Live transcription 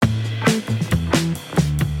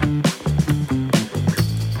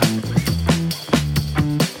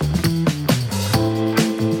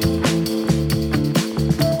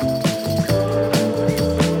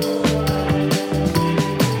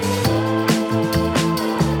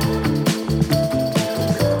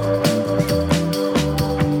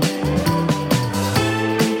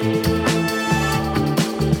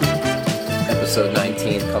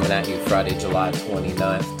Friday, July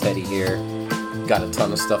 29th. Teddy here. Got a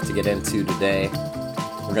ton of stuff to get into today.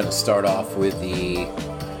 We're going to start off with the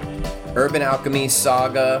Urban Alchemy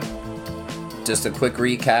saga. Just a quick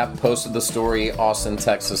recap. Posted the story, Austin,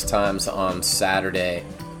 Texas Times on Saturday.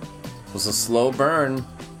 It was a slow burn,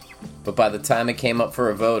 but by the time it came up for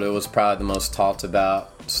a vote, it was probably the most talked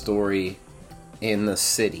about story in the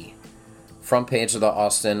city. Front page of the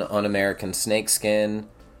Austin Un-American Snakeskin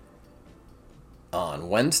on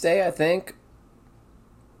Wednesday, I think.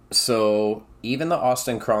 So even the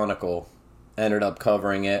Austin Chronicle ended up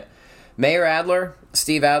covering it. Mayor Adler,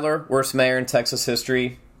 Steve Adler, worst mayor in Texas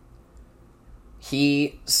history.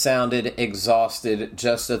 He sounded exhausted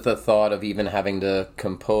just at the thought of even having to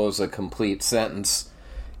compose a complete sentence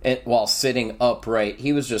while sitting upright.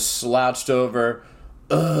 He was just slouched over.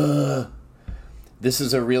 Ugh. This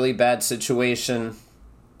is a really bad situation,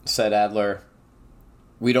 said Adler.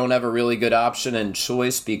 We don't have a really good option and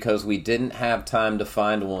choice because we didn't have time to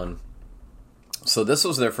find one. So this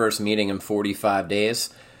was their first meeting in 45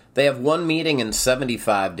 days. They have one meeting in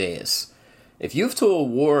 75 days. If you have to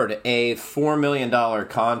award a $4 million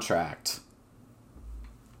contract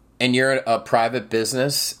and you're a private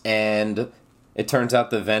business and it turns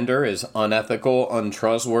out the vendor is unethical,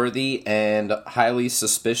 untrustworthy, and highly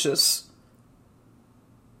suspicious,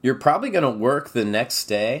 you're probably going to work the next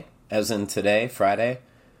day, as in today, Friday,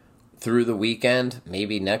 through the weekend,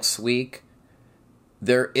 maybe next week.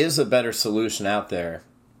 There is a better solution out there.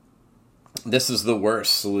 This is the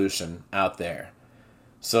worst solution out there.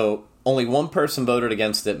 So only one person voted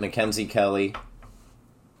against it, Mackenzie Kelly.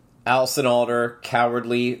 Allison Alder,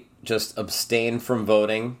 cowardly, just abstained from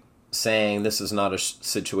voting, saying this is not a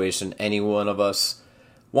situation any one of us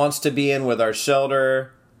wants to be in with our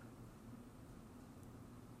shelter.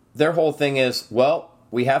 Their whole thing is, well,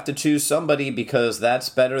 we have to choose somebody because that's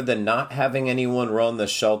better than not having anyone run the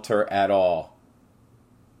shelter at all.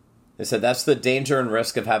 They said that's the danger and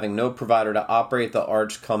risk of having no provider to operate the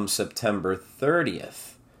arch come September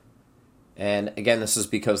 30th. And again, this is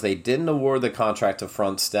because they didn't award the contract to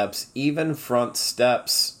Front Steps. Even Front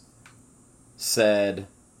Steps said,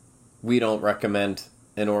 we don't recommend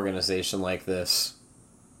an organization like this.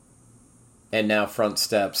 And now Front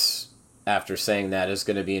Steps, after saying that, is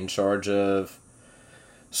going to be in charge of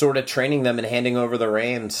sort of training them and handing over the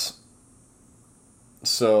reins.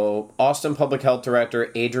 So Austin Public Health Director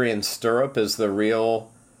Adrian Stirrup is the real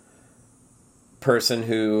person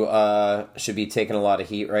who should be taking a lot of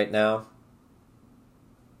heat right now.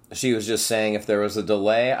 She was just saying if there was a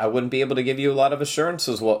delay, I wouldn't be able to give you a lot of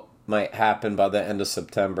assurances what might happen by the end of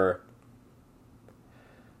September.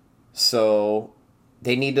 So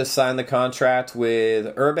they need to sign the contract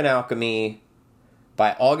with Urban Alchemy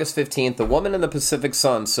by August 15th. The Woman in the Pacific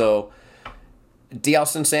Sun. So D.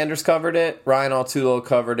 Austin Sanders covered it. Ryan Altulo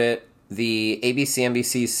covered it. The ABC,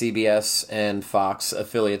 NBC, CBS, and Fox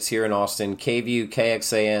affiliates here in Austin. KVU,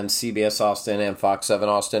 KXAN, CBS Austin, and Fox 7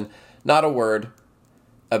 Austin. Not a word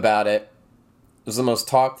about it. It was the most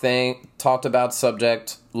talked about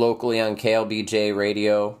subject locally on KLBJ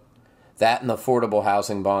radio. That and the affordable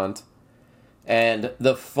housing bond. And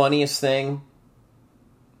the funniest thing,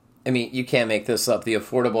 I mean, you can't make this up. The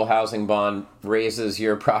affordable housing bond raises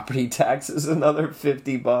your property taxes another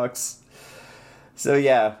 $50. So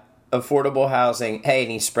yeah, affordable housing. Hey,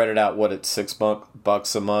 and he spread it out. What, it's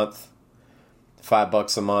 $6 a month,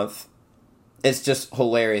 $5 a month. It's just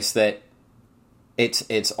hilarious that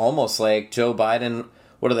it's almost like Joe Biden.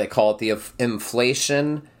 What do they call it? The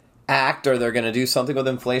Inflation Act, or they're going to do something with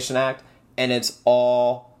Inflation Act, and it's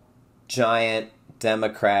all giant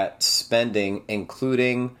Democrat spending,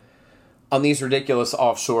 including on these ridiculous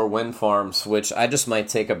offshore wind farms, which I just might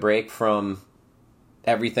take a break from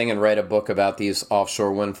everything and write a book about these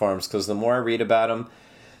offshore wind farms, because the more I read about them,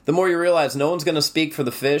 the more you realize no one's going to speak for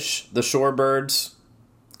the fish, the shore birds,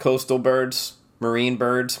 coastal birds, marine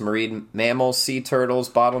mammals, sea turtles,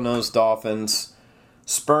 bottlenose dolphins,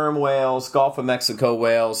 sperm whales, Gulf of Mexico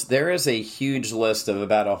whales. There is a huge list of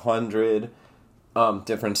about 100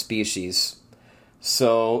 different species.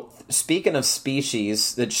 So, speaking of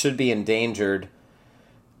species that should be endangered,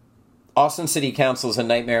 Austin City Council is a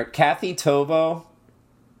nightmare. Kathy Tovo,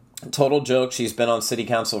 total joke, she's been on City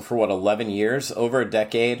Council for, 11 years? Over a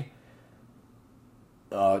decade.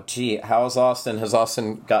 How is Austin? Has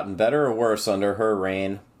Austin gotten better or worse under her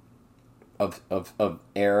reign of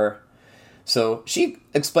error? So, she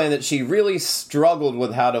explained that she really struggled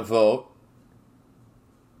with how to vote.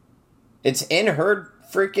 It's in her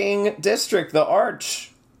freaking district, the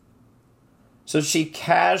Arch. So she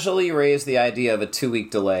casually raised the idea of a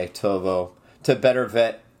 2-week delay, Tovo, to better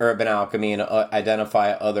vet Urban Alchemy and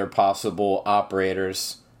identify other possible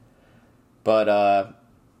operators. But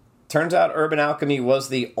turns out Urban Alchemy was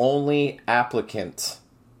the only applicant.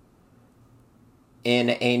 In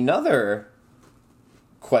another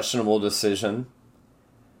questionable decision,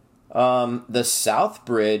 the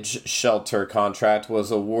Southbridge shelter contract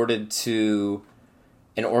was awarded to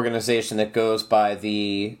an organization that goes by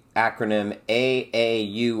the acronym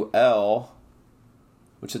AAUL,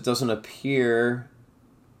 which it doesn't appear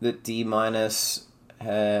that D- has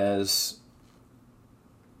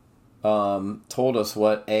told us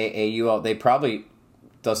what AAUL. They probably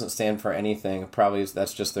doesn't stand for anything. Probably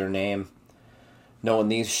that's just their name. Knowing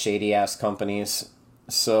these shady ass companies.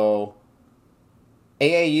 So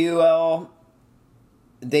AAUL,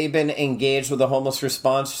 they've been engaged with the homeless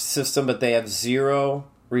response system, but they have zero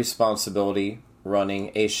responsibility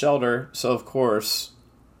running a shelter. So of course,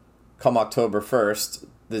 come October 1st,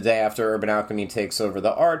 the day after Urban Alchemy takes over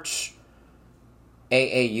the Arch,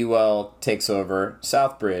 AAUL takes over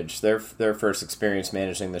Southbridge, their first experience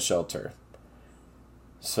managing the shelter.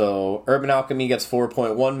 So Urban Alchemy gets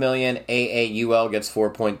 $4.1 million, AAUL gets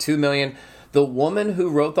 $4.2 million. The woman who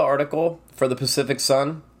wrote the article for the Pacific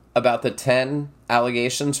Sun about the 10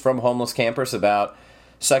 allegations from homeless campers about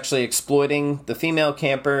sexually exploiting the female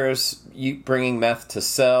campers, bringing meth to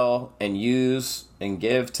sell and use and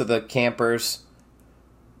give to the campers,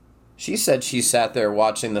 she said she sat there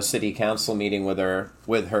watching the city council meeting with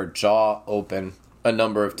her jaw open a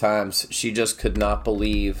number of times. She just could not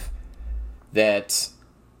believe that,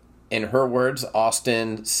 in her words,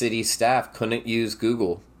 Austin city staff couldn't use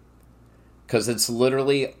Google. Because it's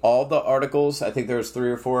literally all the articles. I think there's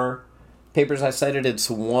 3 or 4 papers I cited. It's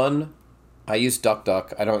one. I use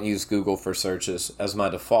DuckDuck. I don't use Google for searches as my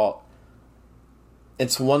default.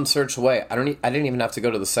 It's one search away. I didn't even have to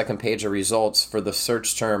go to the second page of results for the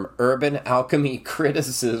search term Urban Alchemy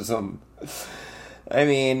criticism. I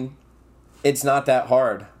mean, it's not that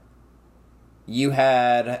hard. You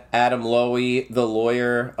had Adam Lowy, the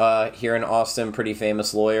lawyer here in Austin, pretty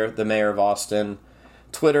famous lawyer, the mayor of Austin.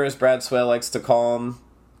 Twitter, as Brad Swale likes to call him,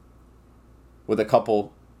 with a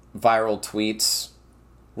couple viral tweets.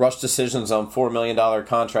 Rush decisions on $4 million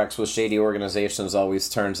contracts with shady organizations always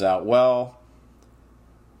turns out well.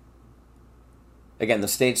 Again, the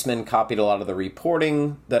Statesman copied a lot of the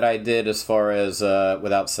reporting that I did as far as,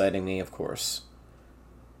 without citing me, of course.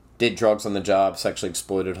 Did drugs on the job, sexually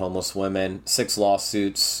exploited homeless women, 6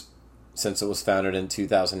 lawsuits since it was founded in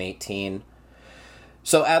 2018.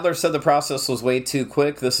 So Adler said the process was way too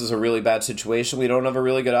quick. This is a really bad situation. We don't have a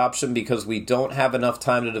really good option because we don't have enough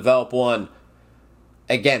time to develop one.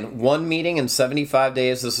 Again, one meeting in 75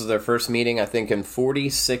 days. This is their first meeting, I think, in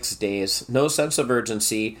 46 days. No sense of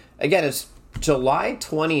urgency. Again, it's July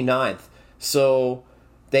 29th. So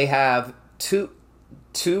they have two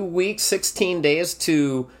weeks, 16 days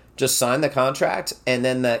to just sign the contract, and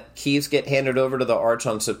then the keys get handed over to the Arch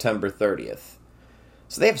on September 30th.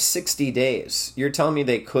 So they have 60 days. You're telling me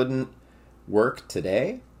they couldn't work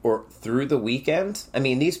today or through the weekend? I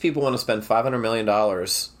mean, these people want to spend $500 million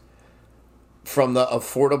from the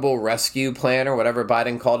Affordable Rescue Plan or whatever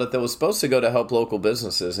Biden called it that was supposed to go to help local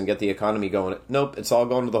businesses and get the economy going. Nope, it's all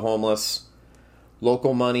going to the homeless.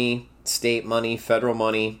 Local money, state money, federal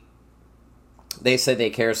money. They said they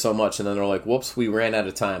care so much, and then they're like, whoops, we ran out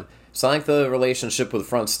of time. It's not like the relationship with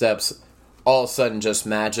Front Steps all of a sudden just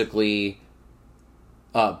magically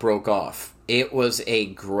broke off. It was a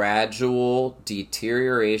gradual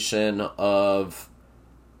deterioration of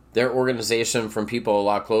their organization from people a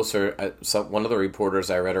lot closer. One of the reporters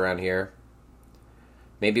I read around here,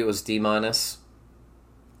 maybe it was D-,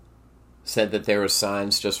 said that there were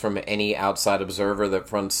signs just from any outside observer that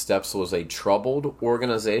Front Steps was a troubled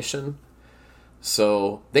organization.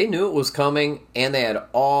 So they knew it was coming, and they had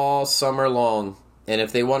all summer long. And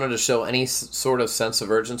if they wanted to show any sort of sense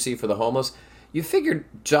of urgency for the homeless, you figured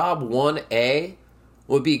job 1A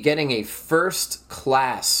would be getting a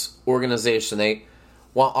first-class organization. They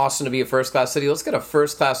want Austin to be a first-class city. Let's get a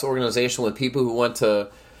first-class organization with people who went to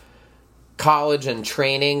college and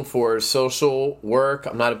training for social work.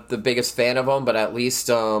 I'm not the biggest fan of them, but at least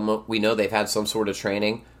we know they've had some sort of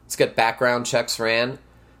training. Let's get background checks ran.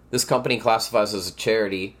 This company classifies as a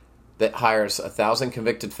charity that hires 1,000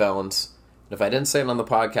 convicted felons. And if I didn't say it on the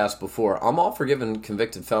podcast before, I'm all for giving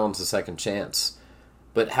convicted felons a second chance.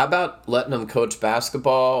 But how about letting them coach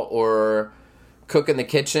basketball or cook in the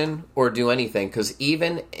kitchen or do anything? Because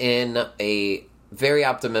even in a very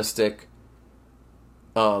optimistic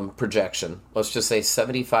projection, let's just say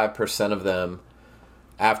 75% of them,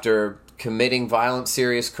 after committing violent,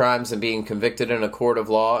 serious crimes and being convicted in a court of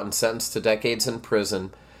law and sentenced to decades in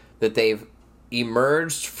prison, that they've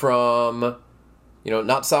emerged from,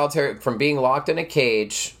 not solitary, from being locked in a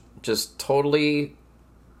cage just totally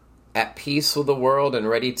at peace with the world and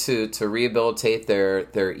ready to rehabilitate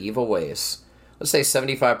their evil ways. Let's say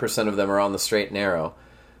 75% of them are on the straight and narrow.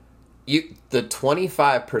 The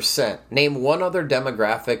 25%, name one other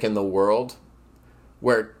demographic in the world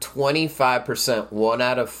where 25%, 1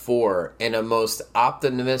 out of 4, in a most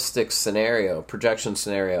optimistic scenario, projection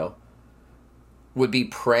scenario, would be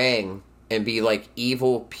praying and be like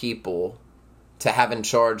evil people to have in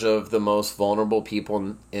charge of the most vulnerable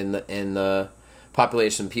people in the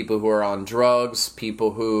population, people who are on drugs,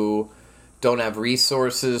 people who don't have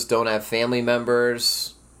resources, don't have family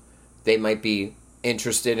members. They might be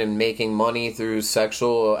interested in making money through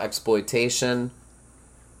sexual exploitation.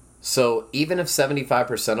 So even if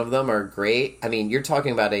 75% of them are great, I mean, you're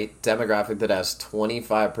talking about a demographic that has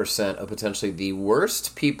 25% of potentially the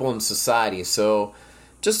worst people in society. So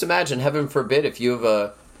just imagine, heaven forbid, if you have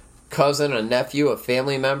a cousin, a nephew, a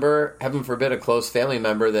family member, heaven forbid, a close family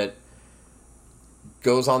member that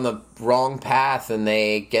goes on the wrong path and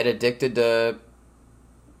they get addicted to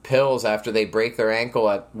pills after they break their ankle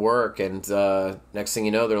at work, and next thing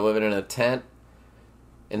you know, they're living in a tent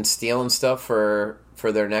and stealing stuff for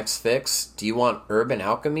their next fix. Do you want urban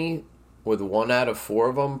alchemy with 1 out of 4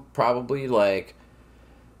 of them? Probably. Like,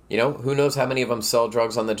 you know, who knows how many of them sell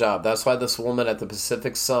drugs on the job. That's why this woman at the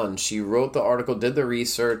Pacific Sun, she wrote the article, did the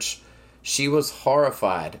research. She was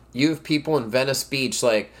horrified. You have people in Venice Beach,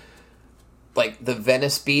 like the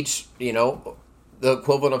Venice Beach, you know, the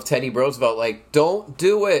equivalent of Teddy Brosevelt, like, don't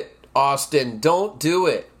do it, Austin, don't do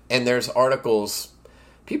it. And there's articles.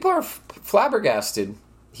 People are flabbergasted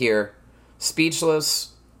here,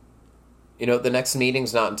 speechless. You know, the next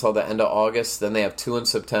meeting's not until the end of August. Then they have 2 in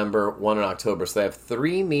September, 1 in October. So they have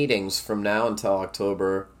 3 meetings from now until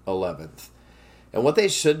October 11th. And what they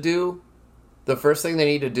should do, the first thing they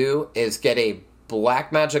need to do is get a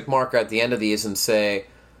black magic marker at the end of these and say,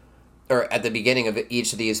 or at the beginning of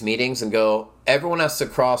each of these meetings, and go, everyone has to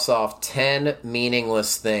cross off 10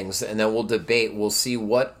 meaningless things, and then we'll debate. We'll see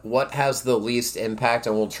what has the least impact,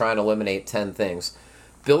 and we'll try and eliminate 10 things.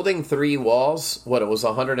 Building 3 walls, it was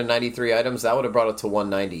 193 items, that would have brought it to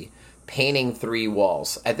 190. Painting 3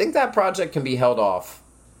 walls. I think that project can be held off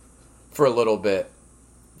for a little bit.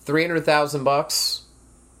 $300,000.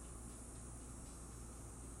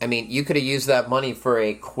 I mean, you could have used that money for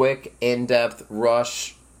a quick, in-depth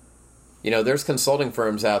rush. You know, there's consulting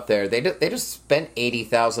firms out there. They just spent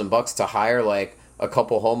 $80,000 to hire like a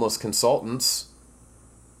couple homeless consultants.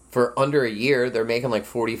 For under a year, they're making like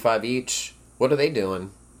 45 each. What are they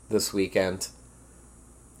doing this weekend?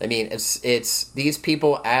 I mean, it's these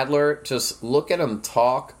people, Adler, just look at them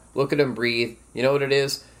talk, look at them breathe. You know what it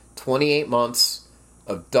is? 28 months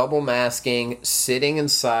of double masking, sitting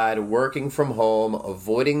inside, working from home,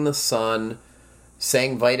 avoiding the sun,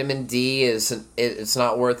 saying vitamin D it's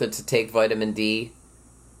not worth it to take vitamin D.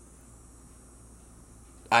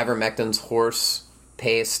 Ivermectin's horse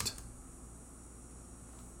paste.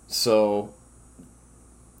 So,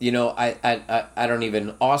 you know, I don't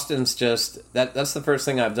even... Austin's just... That's the first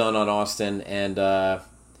thing I've done on Austin, and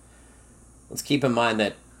let's keep in mind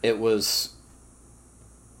that it was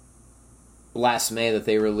last May that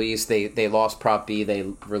they released... They lost Prop B.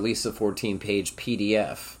 They released a 14-page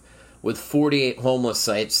PDF with 48 homeless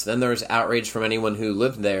sites. Then there was outrage from anyone who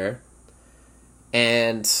lived there.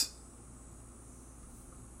 And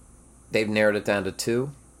they've narrowed it down to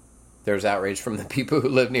 2. There's outrage from the people who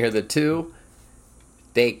live near the 2.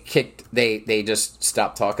 They just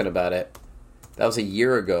stopped talking about it. That was a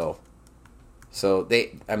year ago. So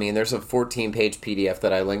there's a 14-page PDF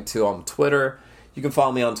that I linked to on Twitter. You can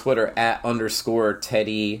follow me on Twitter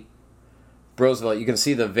 @_Teddy Brosevelt. You can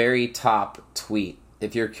see the very top tweet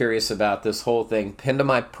if you're curious about this whole thing. Pinned to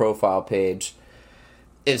my profile page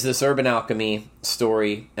is this Urban Alchemy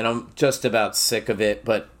story, and I'm just about sick of it,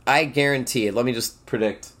 but I guarantee it. Let me just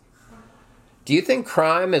predict. Do you think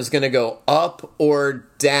crime is going to go up or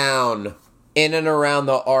down in and around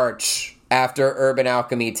the arch after Urban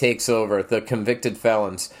Alchemy takes over, the convicted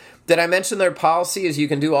felons? Did I mention their policy is you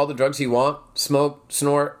can do all the drugs you want, smoke,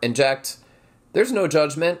 snort, inject? There's no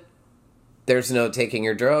judgment. There's no taking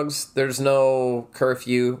your drugs. There's no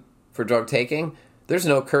curfew for drug taking. There's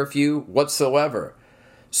no curfew whatsoever.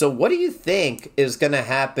 So what do you think is going to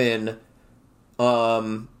happen?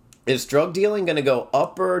 Is drug dealing going to go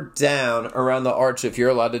up or down around the arch if you're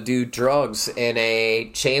allowed to do drugs in a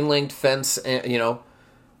chain-linked fence,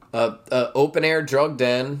 open air drug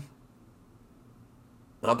den?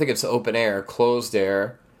 I don't think it's open air, closed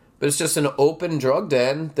air, but it's just an open drug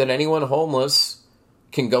den that anyone homeless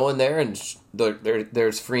can go in there, and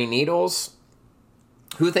there's free needles.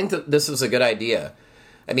 Who think that this is a good idea?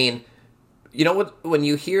 I mean, You know what? When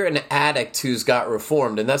you hear an addict who's got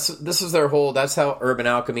reformed, and this is their whole. That's how Urban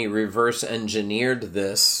Alchemy reverse engineered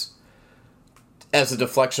this as a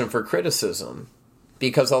deflection for criticism,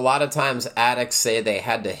 because a lot of times addicts say they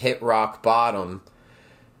had to hit rock bottom,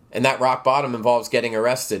 and that rock bottom involves getting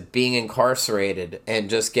arrested, being incarcerated, and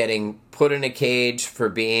just getting put in a cage for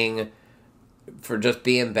just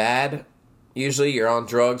being bad. Usually, you're on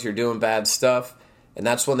drugs, you're doing bad stuff. And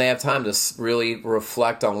that's when they have time to really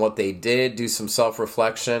reflect on what they did, do some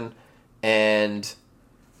self-reflection, and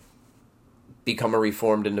become a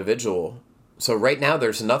reformed individual. So right now,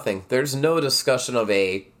 there's nothing. There's no discussion of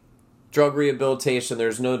a drug rehabilitation.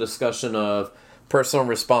 There's no discussion of personal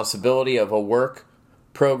responsibility of a work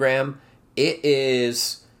program. It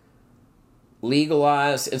is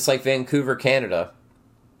legalized. It's like Vancouver, Canada,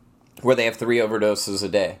 where they have 3 overdoses a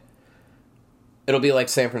day. It'll be like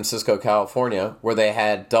San Francisco, California, where they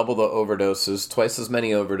had double the overdoses, twice as many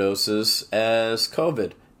overdoses as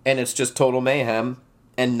COVID. And it's just total mayhem.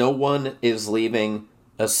 And no one is leaving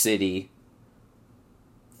a city,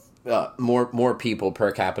 more people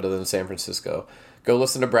per capita than San Francisco. Go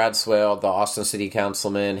listen to Brad Swale, the Austin City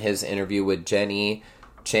Councilman, his interview with Jenny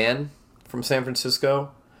Chan from San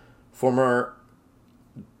Francisco. Former,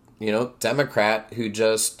 Democrat who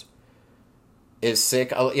just is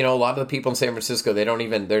sick. A lot of the people in San Francisco,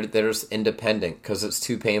 they're just independent because it's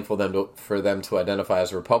too painful for them to identify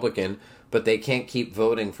as Republican, but they can't keep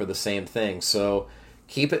voting for the same thing. So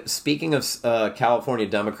keep it. Speaking of California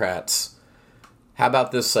Democrats, how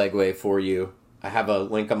about this segue for you? I have a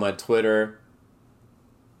link on my Twitter.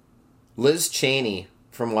 Liz Cheney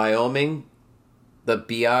from Wyoming, the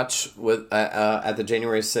biatch at the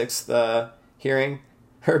January 6th hearing,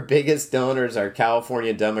 her biggest donors are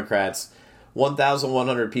California Democrats.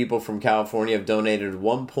 1,100 people from California have donated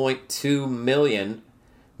 $1.2 million.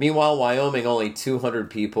 Meanwhile, Wyoming, only 200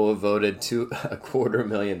 people have voted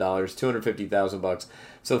 $250,000, $250,000.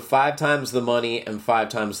 So 5 times the money and 5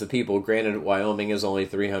 times the people. Granted, Wyoming is only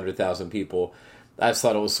 300,000 people. I just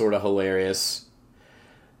thought it was sort of hilarious.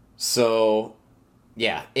 So,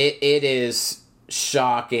 yeah, it is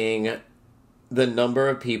shocking the number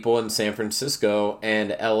of people in San Francisco and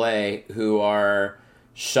LA who are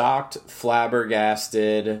shocked,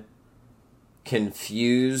 flabbergasted,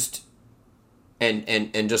 confused,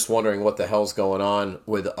 and just wondering what the hell's going on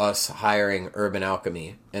with us hiring Urban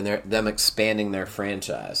Alchemy and them expanding their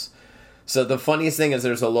franchise. So the funniest thing is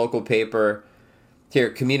there's a local paper here,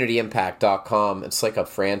 communityimpact.com. It's like a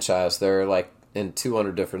franchise. They're like in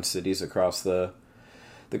 200 different cities across the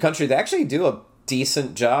country. They actually do a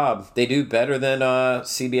decent job. They do better than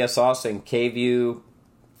CBS Austin, KVUE,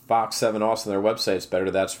 Fox 7 Austin. Their website's better,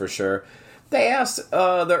 that's for sure. They asked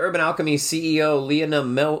the Urban Alchemy CEO,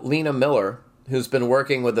 Lena Miller, who's been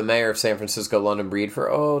working with the mayor of San Francisco, London Breed,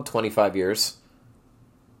 for 25 years.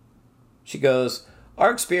 She goes,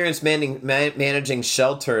 our experience managing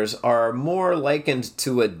shelters are more likened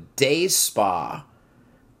to a day spa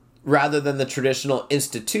rather than the traditional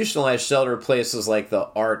institutionalized shelter places like the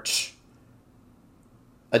Arch.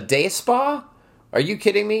 A day spa? Are you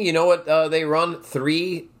kidding me? You know what? They run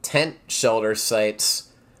 3 tent shelter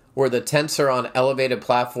sites where the tents are on elevated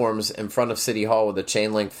platforms in front of City Hall with a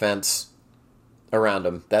chain link fence around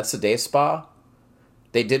them. That's a day spa?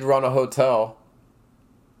 They did run a hotel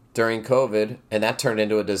during COVID, and that turned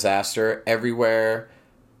into a disaster. Everywhere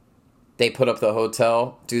they put up the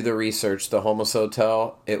hotel, do the research, the homeless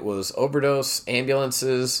hotel, it was overdose,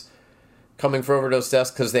 ambulances coming for overdose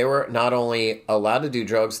deaths because they were not only allowed to do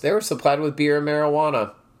drugs, they were supplied with beer and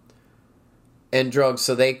marijuana and drugs,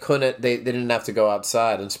 so they didn't have to go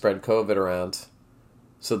outside and spread COVID around.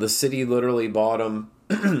 So the city literally bought them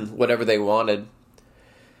whatever they wanted.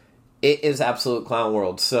 It is absolute clown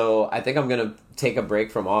world. So I think I'm going to take a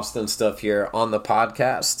break from Austin stuff here on the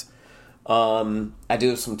podcast. I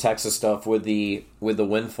do some Texas stuff with the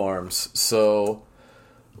wind farms. So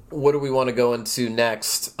what do we want to go into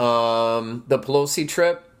next? The Pelosi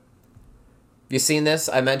trip. Have you seen this?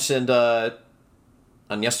 I mentioned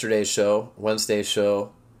on yesterday's show, Wednesday's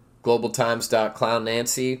show, globaltimes.clown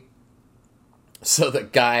Nancy. So the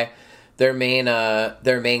guy, their main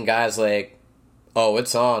guy's like, oh,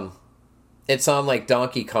 it's on. It's on like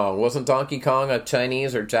Donkey Kong. Wasn't Donkey Kong a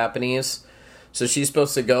Chinese or Japanese? So she's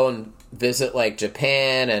supposed to go and visit like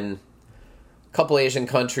Japan and a couple Asian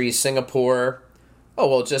countries, Singapore. Oh,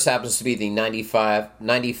 well, it just happens to be the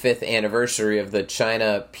 95th anniversary of the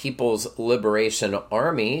China People's Liberation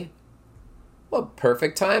Army. Well,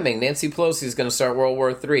 perfect timing. Nancy Pelosi is going to start World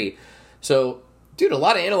War III. So, dude, a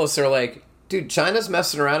lot of analysts are like, dude, China's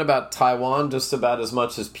messing around about Taiwan just about as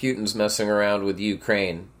much as Putin's messing around with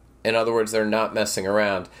Ukraine. In other words, they're not messing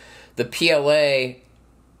around. the PLA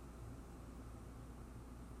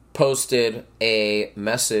posted a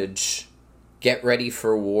message, "Get ready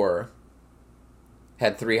for war."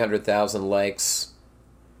 Had 300,000 likes,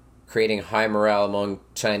 creating high morale among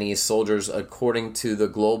Chinese soldiers, according to the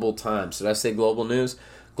Global Times. Did I say Global News?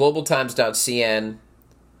 GlobalTimes.cn.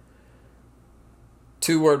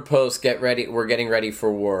 2-word post, "Get ready, we're getting ready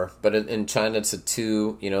for war." But in China, it's a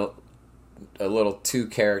little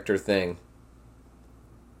 2-character thing.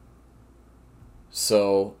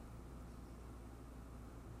 So,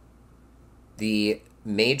 the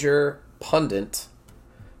major pundit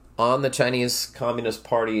on the Chinese Communist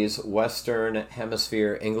Party's Western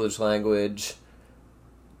Hemisphere English language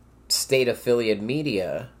state affiliate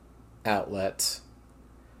media outlet,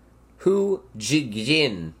 Hu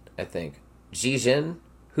Jijin, I think.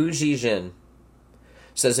 Hu Jijin,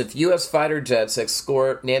 says if U.S. fighter jets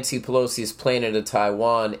escort Nancy Pelosi's plane into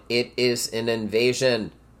Taiwan, it is an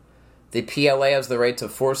invasion. The PLA has the right to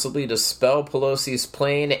forcibly dispel Pelosi's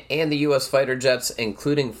plane and the U.S. fighter jets,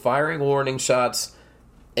 including firing warning shots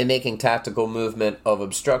and making tactical movement of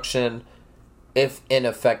obstruction. If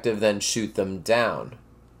ineffective, then shoot them down.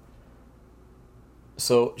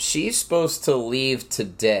 So she's supposed to leave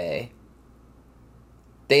today.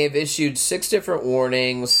 They have issued 6 different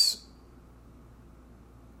warnings.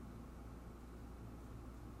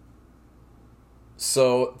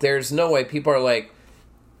 So there's no way, people are like,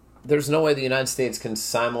 there's no way the United States can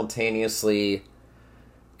simultaneously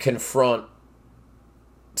confront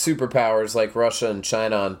superpowers like Russia and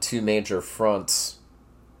China on 2 major fronts.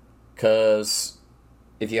 Because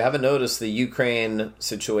if you haven't noticed, the Ukraine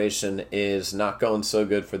situation is not going so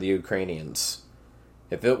good for the Ukrainians.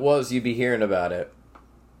 If it was, you'd be hearing about it.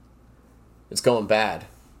 It's going bad.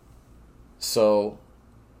 So,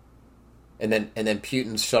 and then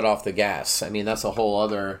Putin shut off the gas. I mean, that's a whole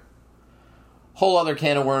other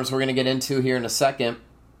can of worms we're going to get into here in a second.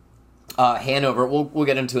 Hanover, we'll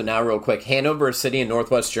get into it now real quick. Hanover, a city in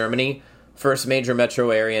northwest Germany, first major metro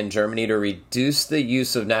area in Germany to reduce the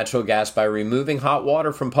use of natural gas by removing hot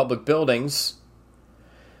water from public buildings.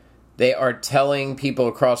 They are telling people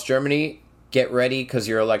across Germany, get ready because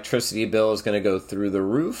your electricity bill is going to go through the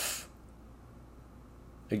roof.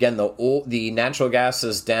 Again, the natural gas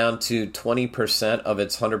is down to 20% of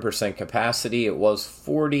its 100% capacity. It was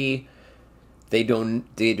 40%. They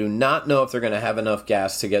do not know if they're going to have enough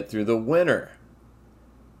gas to get through the winter.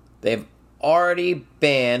 They've already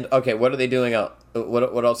banned... Okay, what are they doing?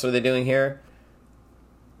 What else are they doing here?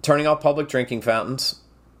 Turning off public drinking fountains.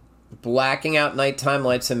 Blacking out nighttime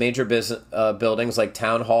lights in major business buildings like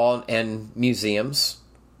town hall and museums.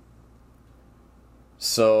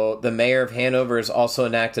 So the mayor of Hanover has also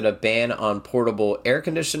enacted a ban on portable air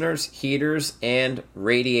conditioners, heaters, and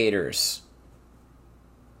radiators.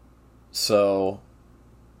 So,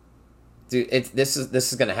 dude, this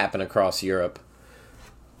is going to happen across Europe.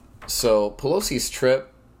 So Pelosi's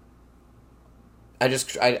trip, I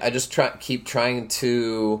just keep trying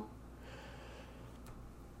to,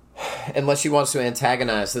 unless she wants to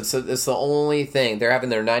antagonize. It's the only thing. They're having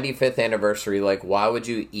their 95th anniversary. Like, why would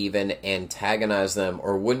you even antagonize them,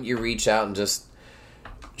 or wouldn't you reach out and just?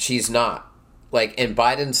 She's not. Like, and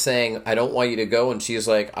Biden's saying, I don't want you to go, and she's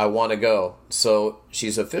like, I want to go. So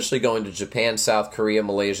she's officially going to Japan, South Korea,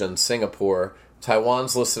 Malaysia, and Singapore.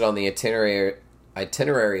 Taiwan's listed on the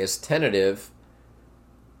itinerary as tentative.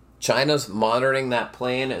 China's monitoring that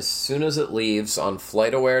plane as soon as it leaves on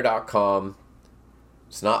FlightAware.com.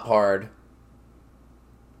 It's not hard.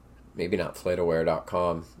 Maybe not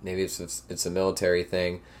FlightAware.com. Maybe it's a military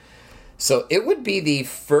thing. So it would be the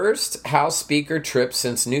first House Speaker trip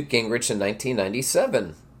since Newt Gingrich in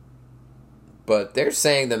 1997. But they're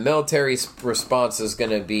saying the military response is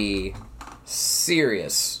going to be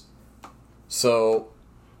serious. So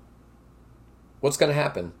what's going to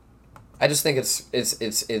happen? I just think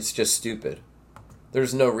it's just stupid.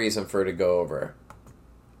 There's no reason for her to go over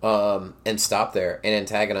and stop there and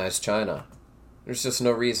antagonize China. There's just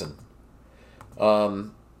no reason.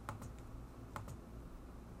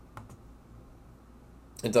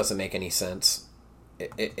 It doesn't make any sense.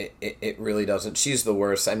 It really doesn't. She's the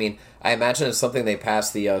worst. I mean, I imagine it's something they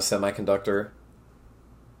passed the semiconductor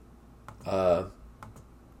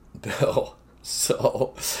bill.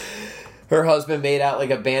 So her husband made out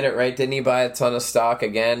like a bandit, right? Didn't he buy a ton of stock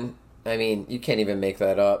again? I mean, you can't even make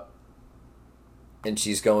that up. And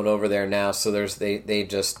she's going over there now. So they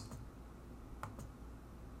just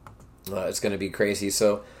it's going to be crazy.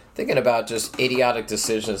 So thinking about just idiotic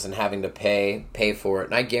decisions and having to pay for it.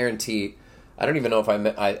 And I guarantee, I don't even know if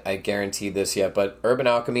I guaranteed this yet, but Urban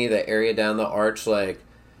Alchemy, the area down the arch, like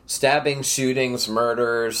stabbing, shootings,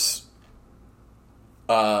 murders,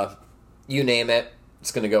 You name it,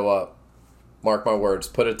 it's going to go up. Mark my words.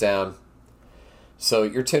 Put it down. So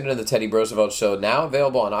you're tuned into the Teddy Brosevelt Show, now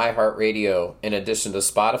available on iHeartRadio in addition to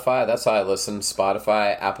Spotify. That's how I listen.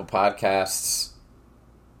 Spotify, Apple Podcasts.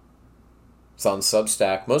 It's on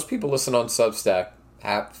Substack. Most people listen on Substack.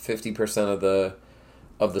 50%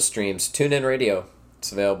 of the streams. TuneIn Radio.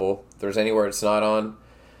 It's available. If there's anywhere it's not on.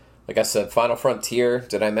 Like I said, Final Frontier.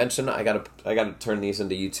 Did I mention? I gotta turn these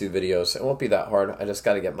into YouTube videos. It won't be that hard. I just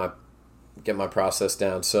gotta get my process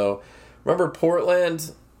down. So remember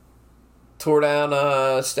Portland tore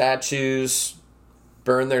down statues,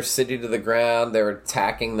 burned their city to the ground. They were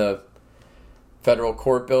attacking the federal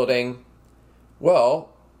court building. Well,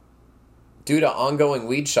 due to ongoing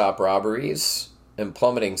weed shop robberies and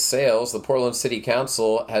plummeting sales, the Portland City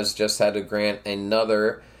Council has just had to grant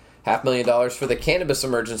another $500,000 for the Cannabis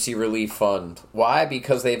Emergency Relief Fund. Why?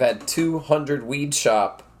 Because they've had 200 weed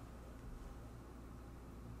shop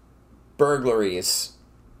burglaries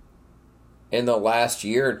in the last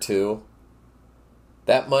year or two.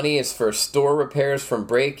 That money is for store repairs from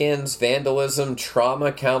break-ins, vandalism,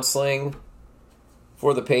 trauma counseling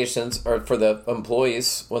for the patients or for the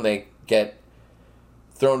employees when they get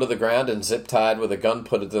thrown to the ground and zip-tied with a gun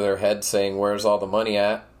put to their head saying, "Where's all the money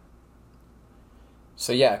at?"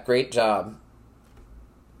 So yeah, great job.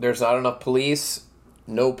 There's not enough police.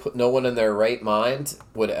 No one in their right mind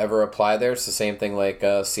would ever apply there. It's the same thing like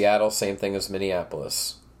Seattle, same thing as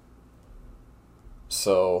Minneapolis.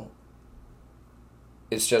 So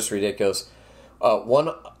it's just ridiculous.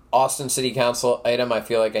 One Austin City Council item I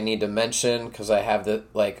feel like I need to mention because I have the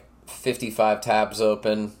 55 tabs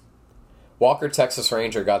open. Walker, Texas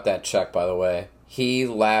Ranger got that check, by the way. He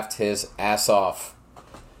laughed his ass off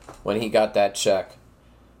when he got that check.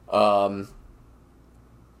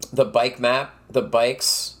 The bike map, the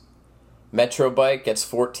bikes, Metro Bike gets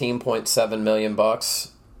 $14.7 million.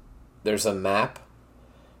 There's a map.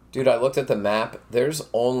 Dude, I looked at the map. There's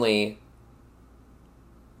only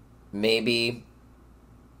maybe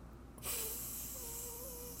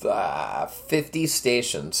 50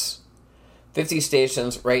 stations. 50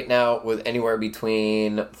 stations right now with anywhere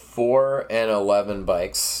between 4 and 11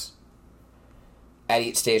 bikes at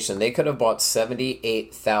each station. They could have bought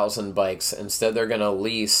 78,000 bikes. Instead, they're going to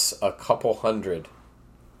lease a couple hundred.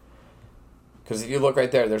 Because if you look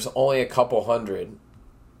right there, there's only a couple hundred.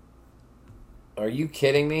 Are you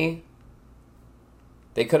kidding me?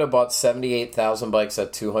 They could have bought 78,000 bikes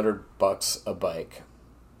at $200 a bike.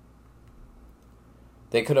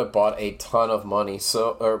 They could have bought a ton of money.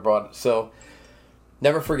 So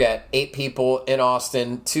never forget, 8 people in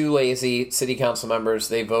Austin, 2 lazy city council members.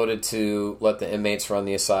 They voted to let the inmates run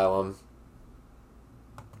the asylum.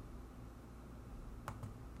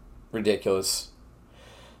 Ridiculous.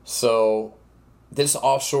 So this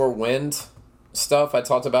offshore wind stuff I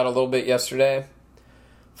talked about a little bit yesterday.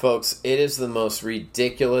 Folks, it is the most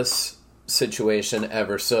ridiculous situation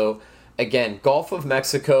ever. So again, Gulf of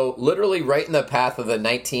Mexico, literally right in the path of the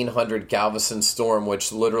 1900 Galveston storm,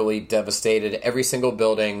 which literally devastated every single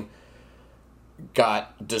building,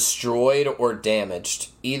 got destroyed or damaged.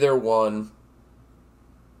 Either one.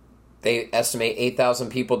 They estimate 8,000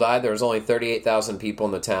 people died. There was only 38,000 people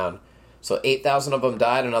in the town. So 8,000 of them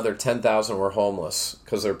died, another 10,000 were homeless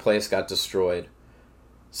because their place got destroyed.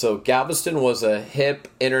 So Galveston was a hip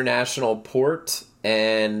international port,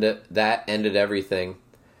 and that ended everything.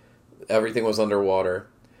 Everything was underwater.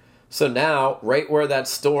 So now, right where that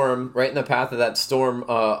storm, right in the path of that storm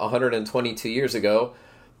 122 years ago,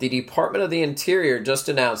 the Department of the Interior just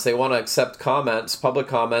announced they want to accept comments, public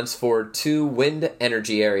comments, for 2 wind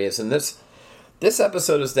energy areas. And this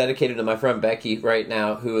episode is dedicated to my friend Becky right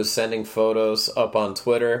now, who is sending photos up on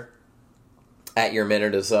Twitter. At Your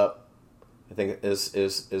Minute Is Up, I think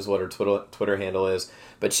is what her Twitter handle is.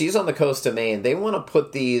 But she's on the coast of Maine. They want to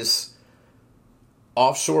put these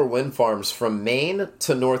offshore wind farms from Maine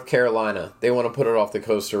to North Carolina. They want to put it off the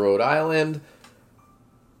coast of Rhode Island,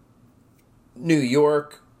 New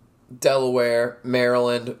York, Delaware,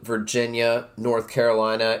 Maryland, Virginia, North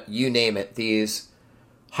Carolina, you name it. These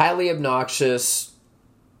highly obnoxious,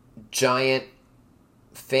 giant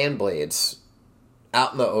fan blades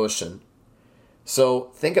out in the ocean.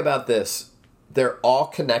 So think about this. They're all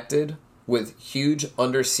connected with huge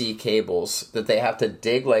undersea cables that they have to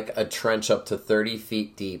dig like a trench up to 30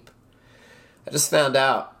 feet deep. I just found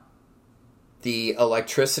out the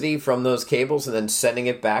electricity from those cables and then sending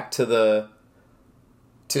it back to the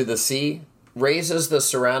sea raises the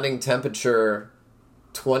surrounding temperature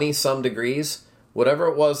 20-some degrees. Whatever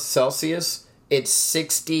it was Celsius, it's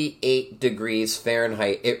 68 degrees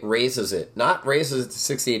Fahrenheit. It raises it. Not raises it to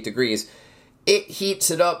 68 degrees. It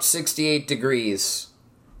heats it up 68 degrees.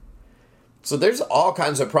 So there's all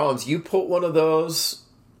kinds of problems. You put one of those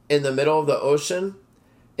in the middle of the ocean,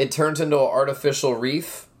 it turns into an artificial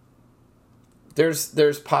reef.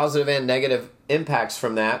 There's positive and negative impacts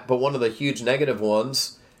from that, but one of the huge negative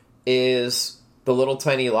ones is the little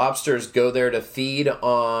tiny lobsters go there to feed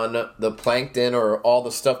on the plankton or all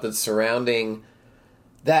the stuff that's surrounding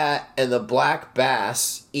that, and the black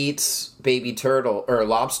bass eats baby turtle or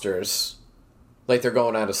lobsters like they're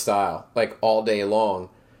going out of style, like all day long.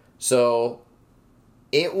 So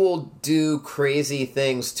it will do crazy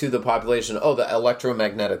things to the population. Oh, the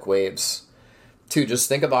electromagnetic waves. Too, just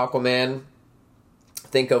think of Aquaman.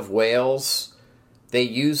 Think of whales. They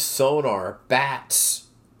use sonar, bats,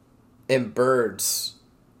 and birds.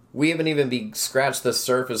 We haven't even scratched the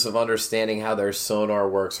surface of understanding how their sonar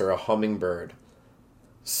works, or a hummingbird.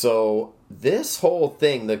 So this whole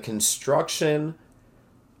thing, the construction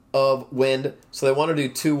of wind, so they want to do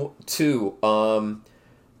two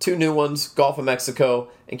new ones, Gulf of Mexico.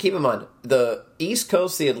 And keep in mind, the East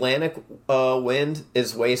Coast, the Atlantic wind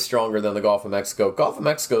is way stronger than the Gulf of Mexico. Gulf of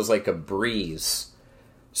Mexico is like a breeze.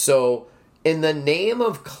 So in the name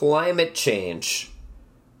of climate change,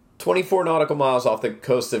 24 nautical miles off the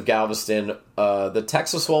coast of Galveston, the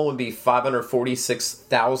Texas one would be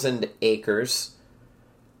 546,000 acres.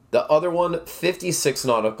 The other one, 56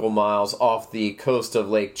 nautical miles off the coast of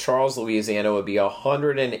Lake Charles, Louisiana, would be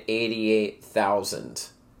 188,000.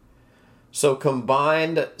 So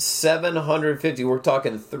combined 750, we're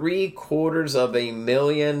talking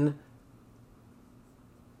 750,000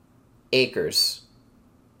 acres.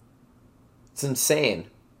 It's insane.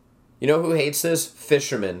 You know who hates this?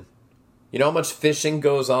 Fishermen. You know how much fishing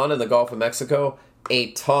goes on in the Gulf of Mexico?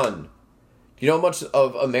 A ton. You know how much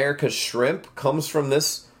of America's shrimp comes from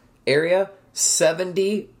this area?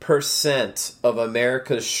 70% of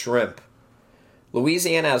America's shrimp.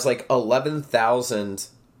 Louisiana has like 11,000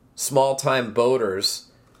 small-time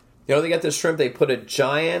boaters. You know, they get this shrimp, they put a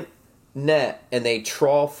giant net and they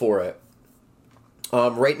trawl for it.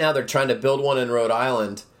 Right now they're trying to build one in Rhode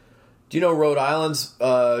Island. Do you know Rhode Island's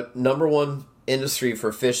number one industry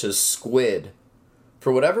for fish is squid?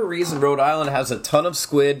 For whatever reason, Rhode Island has a ton of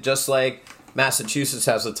squid, just like Massachusetts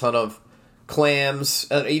has a ton of clams,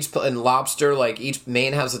 and lobster. Like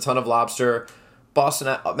Maine has a ton of lobster.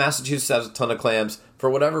 Massachusetts has a ton of clams. For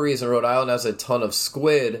whatever reason, Rhode Island has a ton of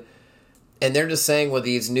squid. And they're just saying with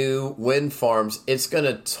these new wind farms, it's going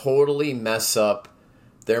to totally mess up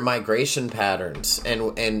their migration patterns. And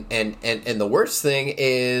the worst thing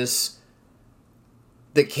is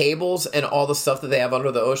the cables and all the stuff that they have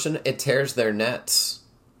under the ocean, it tears their nets.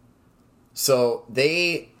 So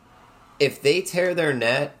if they tear their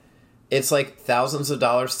net, it's like thousands of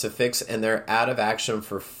dollars to fix, and they're out of action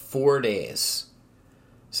for 4 days.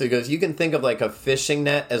 So he goes, you can think of like a fishing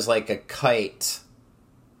net as like a kite.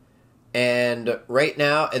 And right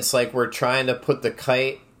now, it's like we're trying to put the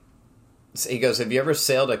kite. He goes, have you ever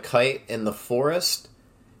sailed a kite in the forest?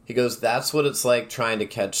 He goes, that's what it's like trying to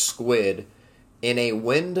catch squid in a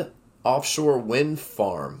offshore wind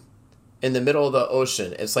farm in the middle of the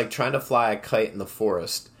ocean. It's like trying to fly a kite in the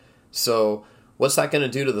forest. So what's that going to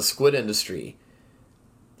do to the squid industry?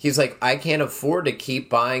 He's like, I can't afford to keep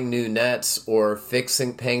buying new nets or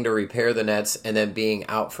paying to repair the nets and then being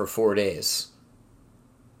out for 4 days.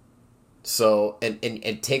 So, and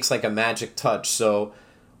it takes like a magic touch. So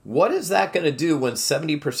what is that going to do when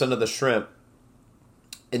 70% of the shrimp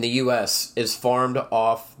in the U.S. is farmed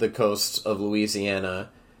off the coasts of Louisiana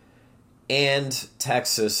and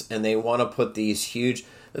Texas, and they want to put these huge...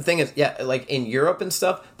 The thing is, yeah, like in Europe and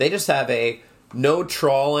stuff, they just have no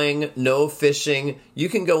trawling, no fishing. You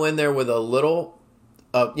can go in there with a little,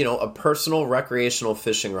 a personal recreational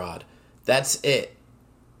fishing rod. That's it.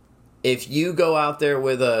 If you go out there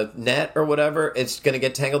with a net or whatever, it's going to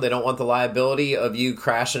get tangled. They don't want the liability of you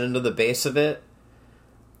crashing into the base of it.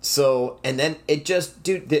 So, and then it just,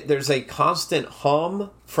 dude, there's a constant hum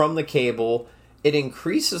from the cable. It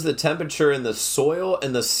increases the temperature in the soil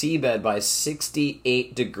and the seabed by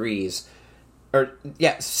 68 degrees.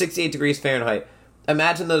 68 degrees Fahrenheit.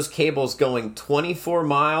 Imagine those cables going 24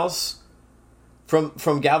 miles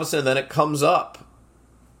from Galveston, and then it comes up,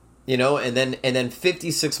 and then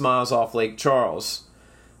 56 miles off Lake Charles.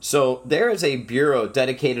 So there is a bureau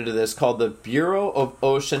dedicated to this called the Bureau of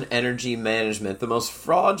Ocean Energy Management, the most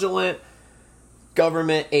fraudulent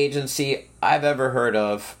government agency I've ever heard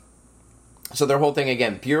of. So their whole thing,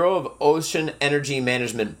 again, Bureau of Ocean Energy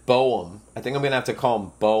Management, BOEM. I think I'm going to have to call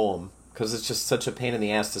them BOEM because it's just such a pain in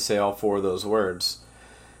the ass to say all 4 of those words.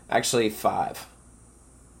 Actually, 5.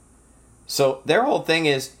 So their whole thing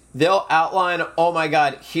is they'll outline, oh my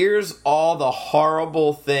God, here's all the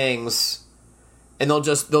horrible things And they'll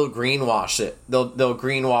greenwash it. They'll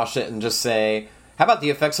greenwash it and just say, how about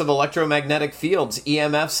the effects of electromagnetic fields,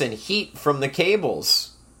 EMFs, and heat from the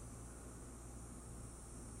cables?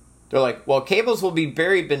 They're like, well, cables will be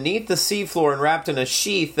buried beneath the seafloor and wrapped in a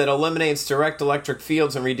sheath that eliminates direct electric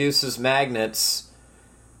fields and reduces magnets.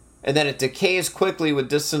 And then it decays quickly with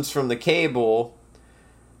distance from the cable.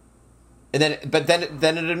 And then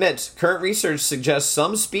it admits, current research suggests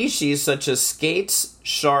some species, such as skates,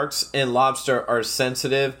 sharks, and lobster, are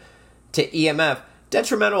sensitive to EMF.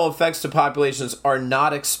 Detrimental effects to populations are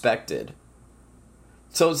not expected.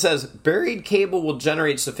 So it says, buried cable will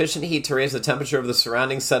generate sufficient heat to raise the temperature of the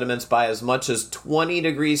surrounding sediments by as much as 20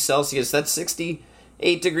 degrees Celsius. That's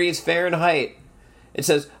 68 degrees Fahrenheit. It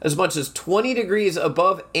says, as much as 20 degrees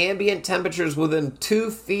above ambient temperatures within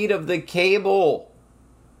 2 feet of the cable.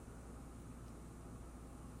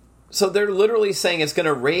 So they're literally saying it's going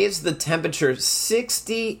to raise the temperature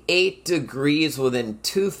 68 degrees within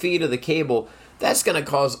 2 feet of the cable. That's going to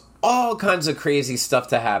cause all kinds of crazy stuff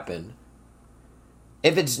to happen.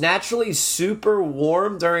 If it's naturally super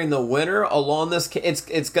warm during the winter along this,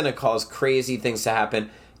 it's going to cause crazy things to happen.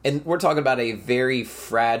 And we're talking about a very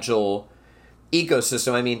fragile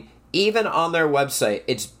ecosystem. I mean, even on their website,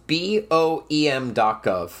 it's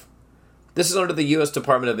BOEM.gov. This is under the U.S.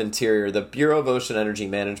 Department of Interior, the Bureau of Ocean Energy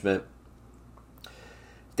Management.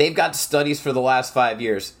 They've got studies for the last 5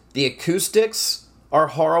 years. The acoustics are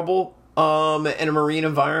horrible in a marine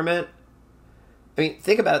environment. I mean,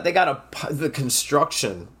 think about it. They got the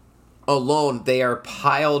construction alone. They are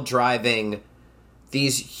pile driving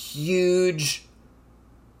these huge,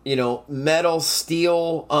 metal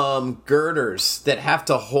steel girders that have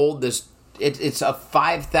to hold this. It's a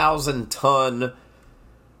 5,000 ton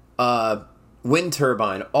wind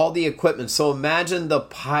turbine. All the equipment. So imagine the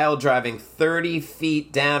pile driving 30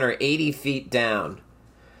 feet down or 80 feet down.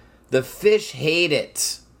 The fish hate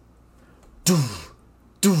it.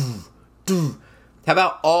 How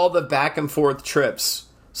about all the back and forth trips?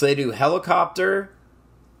 So they do helicopter.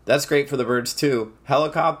 That's great for the birds too.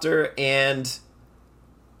 Helicopter and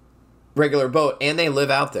regular boat. And they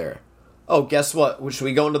live out there. Oh, guess what? Should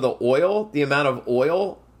we go into the oil? The amount of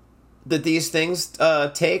oil that these things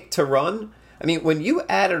take to run? I mean, when you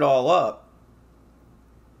add it all up,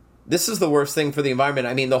 this is the worst thing for the environment.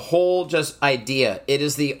 I mean, the whole just idea. It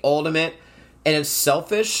is the ultimate, and it's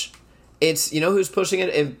selfish. It's, who's pushing it?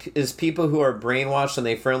 It is people who are brainwashed and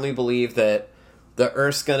they firmly believe that the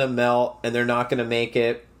Earth's going to melt and they're not going to make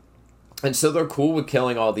it. And so they're cool with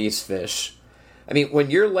killing all these fish. I mean,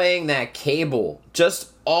 when you're laying that cable,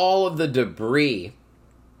 just all of the debris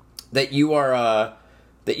that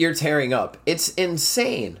you're tearing up, it's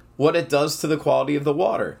insane what it does to the quality of the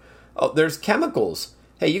water. Oh, there's chemicals.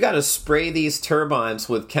 Hey, you got to spray these turbines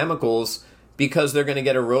with chemicals because they're going to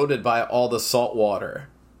get eroded by all the salt water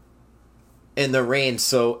in the rain.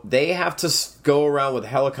 So they have to go around with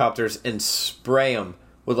helicopters and spray them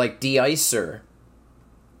with like de-icer.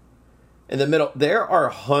 In the middle, there are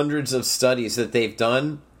hundreds of studies that they've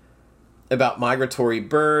done about migratory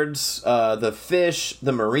birds, the fish,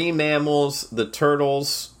 the marine mammals, the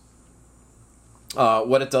turtles,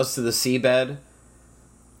 what it does to the seabed,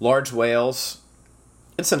 large whales.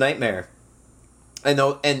 It's a nightmare. I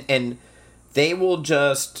know, and they will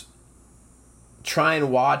just try and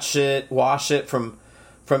wash it from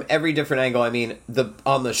every different angle. I mean,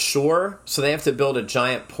 on the shore, so they have to build a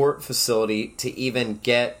giant port facility to even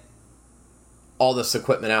get all this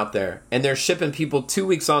equipment out there. And they're shipping people 2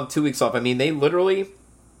 weeks on, 2 weeks off. I mean, they literally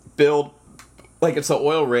build, like it's an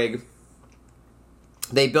oil rig,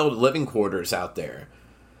 they build living quarters out there.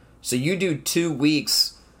 So you do 2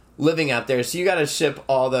 weeks living out there. So you got to ship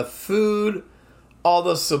all the food, all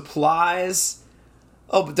the supplies.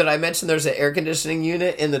 Oh, but did I mention there's an air conditioning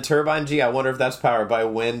unit in the turbine? Gee, I wonder if that's powered by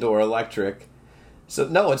wind or electric. So,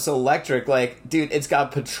 no, it's electric. Like, dude, it's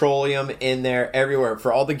got petroleum in there everywhere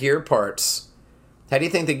for all the gear parts. How do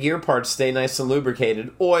you think the gear parts stay nice and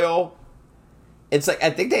lubricated? Oil. It's like, I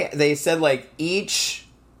think they said like each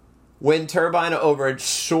wind turbine over a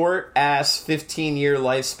short-ass 15-year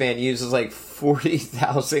lifespan uses like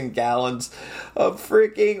 40,000 gallons of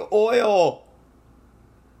freaking oil.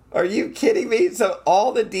 Are you kidding me? So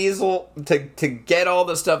all the diesel to get all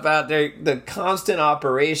the stuff out there, the constant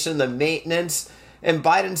operation, the maintenance, and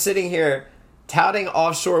Biden sitting here touting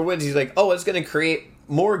offshore wind. He's like, oh, it's going to create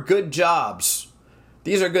more good jobs.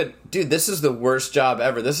 These are good. Dude, this is the worst job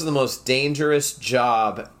ever. This is the most dangerous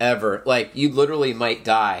job ever. Like, you literally might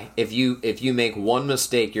die. If you make one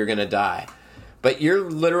mistake, you're going to die. But you're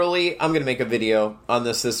literally, I'm going to make a video on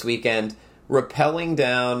this weekend, rappelling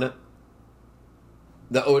down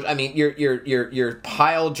I mean, you're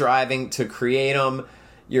pile driving to create them.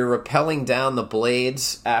 You're rappelling down the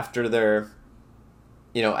blades after they're,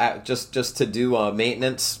 just to do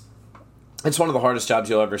maintenance. It's one of the hardest jobs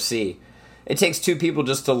you'll ever see. It takes 2 people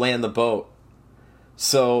just to land the boat.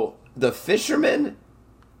 So the fishermen,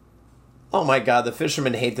 oh my God, the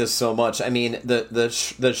fishermen hate this so much. I mean,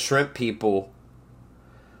 the shrimp people,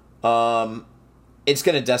 it's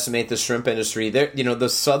going to decimate the shrimp industry. The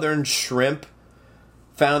Southern Shrimp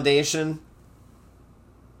Foundation,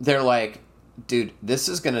 they're like, dude, this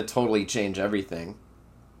is going to totally change everything.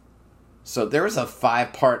 So there was a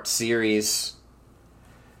 5-part series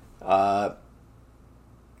on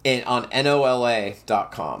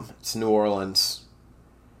NOLA.com. It's New Orleans.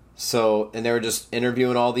 So, and they were just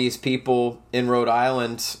interviewing all these people in Rhode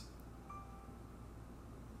Island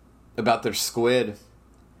about their squid.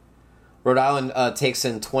 Rhode Island takes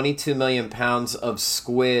in 22 million pounds of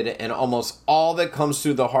squid, and almost all that comes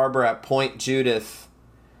through the harbor at Point Judith.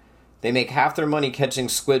 They make half their money catching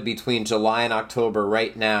squid between July and October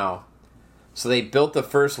right now. So they built the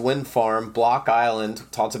first wind farm, Block Island,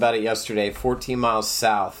 talked about it yesterday, 14 miles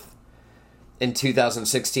south in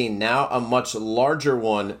 2016. Now a much larger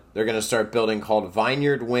one they're going to start building called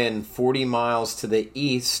Vineyard Wind, 40 miles to the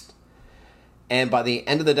east. And by the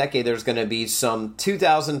end of the decade, there's going to be some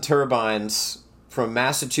 2,000 turbines from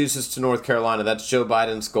Massachusetts to North Carolina. That's Joe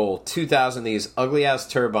Biden's goal. 2,000 of these ugly-ass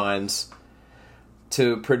turbines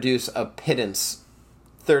to produce a pittance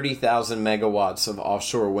 30,000 megawatts of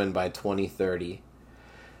offshore wind by 2030.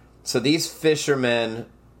 So these fishermen,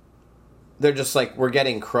 they're just like, we're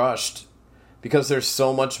getting crushed because there's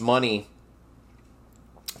so much money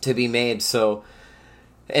to be made. So,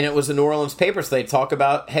 and it was the New Orleans papers. They talk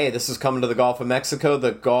about, hey, this is coming to the Gulf of Mexico.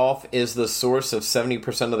 The Gulf is the source of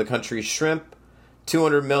 70% of the country's shrimp,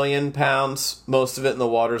 200 million pounds, most of it in the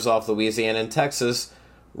waters off Louisiana and Texas,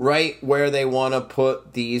 right where they want to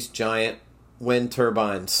put these giant wind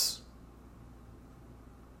turbines.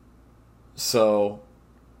 So,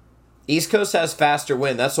 East Coast has faster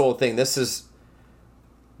wind. That's the whole thing. This is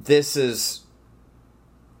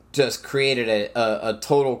just created a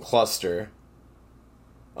total cluster.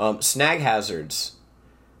 Snag hazards.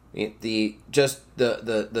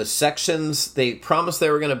 The sections, they promised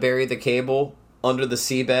they were going to bury the cable under the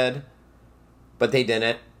seabed, but they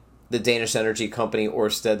didn't. The Danish energy company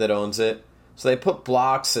Ørsted that owns it. So they put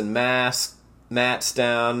blocks and mats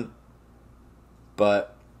down,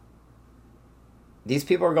 but these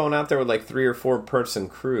people are going out there with like 3 or 4 person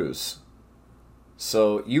crews.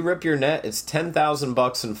 So you rip your net, it's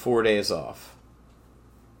 $10,000 and 4 days off.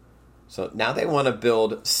 So now they want to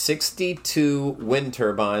build 62 wind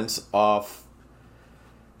turbines off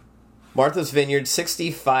Martha's Vineyard,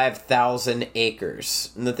 65,000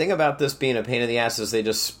 acres. And the thing about this being a pain in the ass is they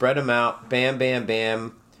just spread them out, bam, bam,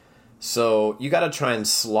 bam. So you got to try and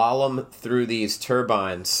slalom through these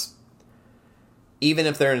turbines. Even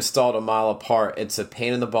if they're installed a mile apart, it's a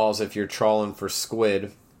pain in the balls if you're trawling for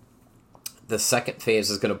squid. The second phase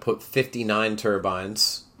is going to put 59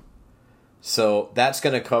 turbines. So that's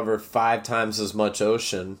going to cover 5 times as much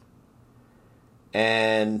ocean.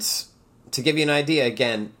 And to give you an idea,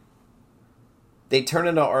 again, they turn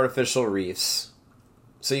into artificial reefs.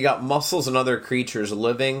 So you got mussels and other creatures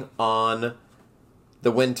living on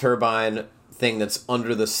the wind turbine thing that's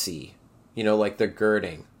under the sea. Like the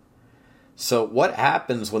girding. So what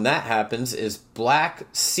happens when that happens is black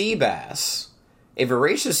sea bass, a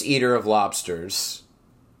voracious eater of lobsters,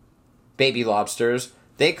 baby lobsters,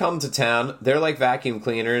 they come to town. They're like vacuum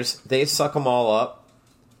cleaners. They suck them all up.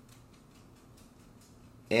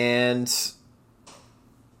 And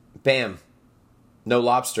bam. No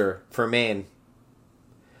lobster for Maine.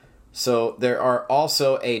 So there are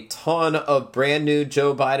also a ton of brand new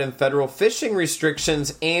Joe Biden federal fishing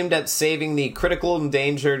restrictions aimed at saving the critically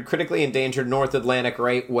endangered North Atlantic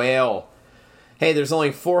right whale. Hey, there's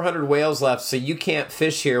only 400 whales left, so you can't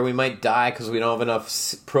fish here. We might die because we don't have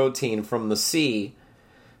enough protein from the sea.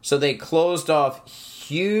 So they closed off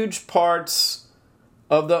huge parts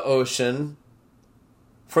of the ocean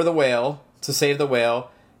for the whale, to save the whale.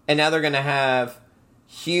 And now they're going to have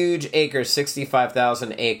huge acres,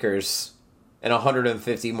 65,000 acres, and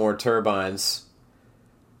 150 more turbines.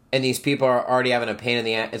 And these people are already having a pain in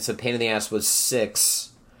the ass. It's a pain in the ass with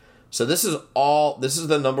 6. So this is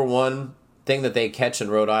the number one thing that they catch in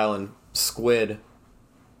Rhode Island, squid.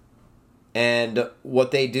 And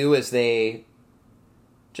what they do is they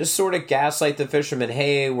just sort of gaslight the fishermen.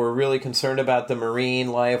 Hey, we're really concerned about the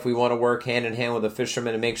marine life. We want to work hand in hand with the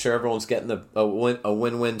fishermen and make sure everyone's getting a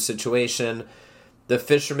win-win situation. The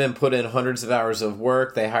fishermen put in hundreds of hours of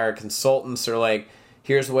work. They hire consultants. They're like,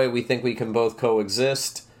 Here's the way we think we can both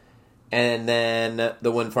coexist. And then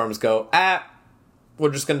the wind farms go,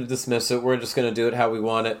 we're just going to dismiss it. We're just going to do it how we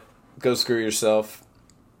want it. Go screw yourself.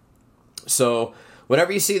 So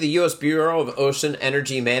whenever you see the U.S. Bureau of Ocean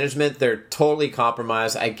Energy Management, they're totally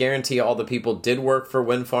compromised. I guarantee all the people did work for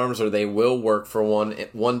wind farms, or they will work for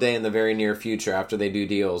one day in the very near future after they do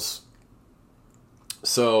deals.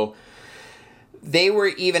 So they were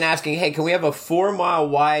even asking, hey, can we have a 4-mile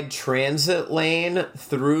wide transit lane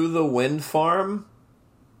through the wind farm?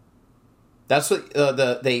 That's what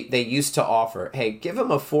they used to offer. Hey, give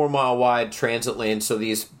them a 4-mile wide transit lane so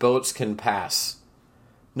these boats can pass.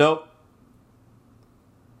 Nope.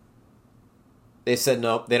 They said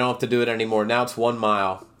nope, they don't have to do it anymore. Now it's 1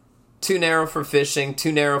 mile. Too narrow for fishing,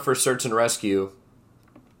 too narrow for search and rescue.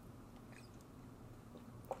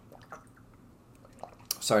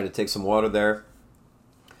 Sorry to take some water there.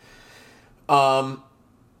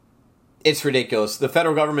 It's ridiculous. The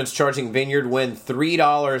federal government's charging Vineyard Wind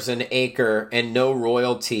 $3 an acre and no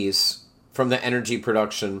royalties from the energy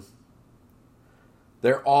production.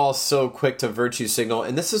 They're all so quick to virtue signal.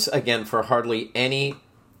 And this is, again, for hardly any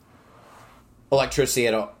electricity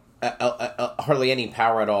at all. Hardly any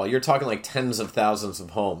power at all. You're talking like tens of thousands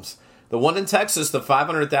of homes. The one in Texas, the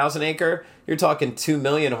 500,000 acre, you're talking 2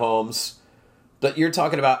 million homes. But you're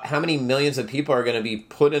talking about how many millions of people are going to be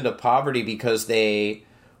put into poverty because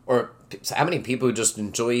or how many people who just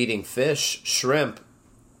enjoy eating fish, shrimp,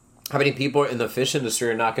 how many people in the fish industry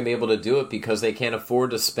are not going to be able to do it because they can't afford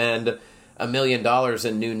to spend $1 million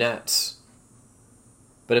in new nets.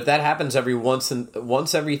 But if that happens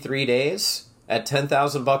once every 3 days at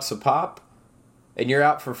 $10,000 a pop, and you're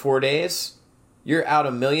out for 4 days, you're out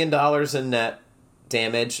 $1 million in net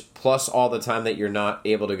damage, plus all the time that you're not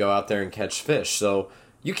able to go out there and catch fish. So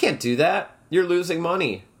you can't do that. You're losing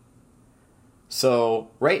money. So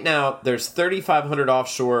right now, there's 3,500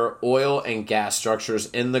 offshore oil and gas structures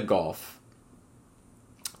in the Gulf.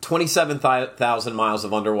 27,000 miles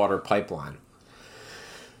of underwater pipeline.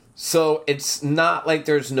 So it's not like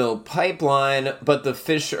there's no pipeline, but the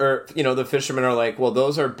fishermen are like, well,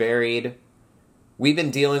 those are buried. We've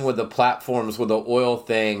been dealing with the platforms with the oil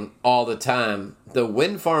thing all the time. The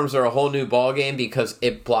wind farms are a whole new ballgame because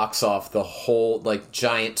it blocks off the whole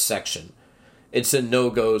giant section. It's a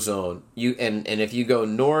no-go zone. And if you go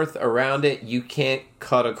north around it, you can't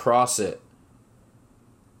cut across it.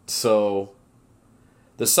 So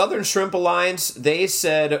the Southern Shrimp Alliance, they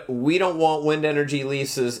said, we don't want wind energy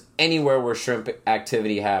leases anywhere where shrimp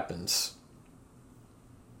activity happens.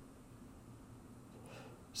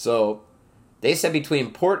 So they said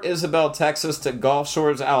between Port Isabel, Texas to Gulf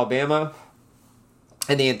Shores, Alabama,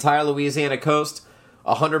 and the entire Louisiana coast,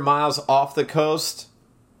 100 miles off the coast,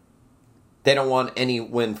 they don't want any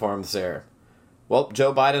wind farms there. Well,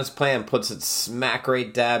 Joe Biden's plan puts it smack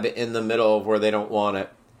right dab in the middle of where they don't want it.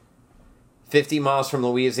 50 miles from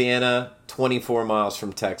Louisiana, 24 miles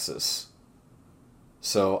from Texas.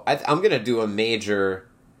 So I'm going to do a major,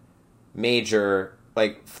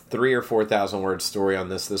 3,000 or 4,000 word story on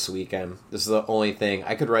this weekend. This is the only thing.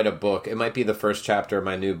 I could write a book. It might be the first chapter of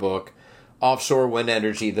my new book. Offshore wind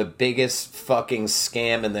energy, the biggest fucking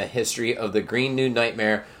scam in the history of the Green New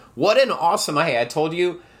Nightmare. What an awesome... Hey, I told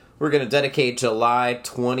you we're going to dedicate July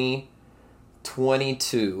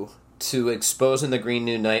 2022 to exposing the Green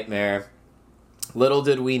New Nightmare. Little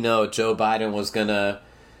did we know Joe Biden was going to...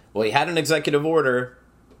 Well, he had an executive order.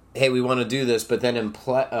 Hey, we want to do this, but then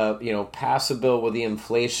pass a bill with the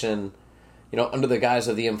inflation, under the guise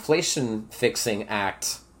of the Inflation Fixing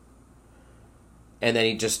Act. And then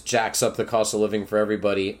he just jacks up the cost of living for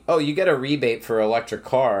everybody. Oh, you get a rebate for an electric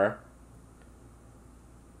car.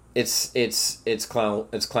 It's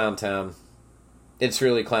clown town. It's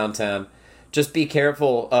really clown town. Just be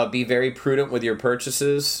careful. Be very prudent with your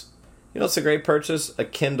purchases. It's a great purchase? A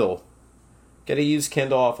Kindle. Get a used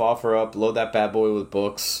Kindle off OfferUp. Load that bad boy with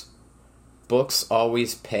books. Books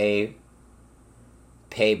always pay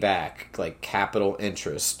back, like capital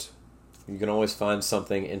interest. You can always find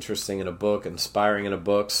something interesting in a book, inspiring in a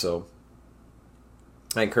book. So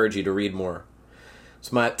I encourage you to read more.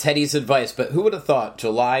 It's my Teddy's advice, but who would have thought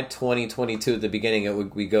July 2022 at the beginning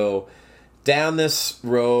we go down this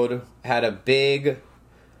road, had a big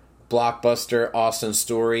blockbuster Austin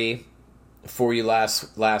story for you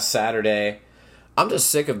last Saturday. I'm just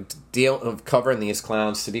sick of covering these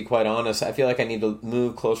clowns, to be quite honest. I feel like I need to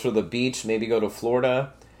move closer to the beach, maybe go to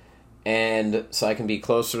Florida, and so I can be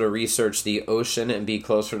closer to research the ocean and be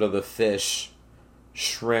closer to the fish,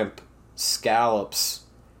 shrimp, scallops,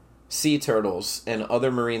 sea turtles, and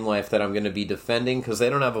other marine life that I'm going to be defending because they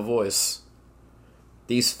don't have a voice.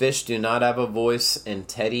 These fish do not have a voice, and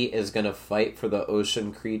Teddy is going to fight for the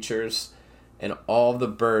ocean creatures and all the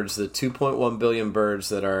birds, the 2.1 billion birds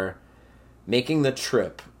that are making the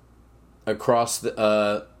trip across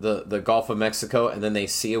the Gulf of Mexico, and then they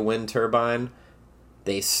see a wind turbine.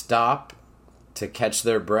 They stop to catch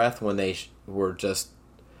their breath when they were just,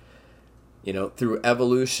 through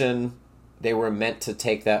evolution, they were meant to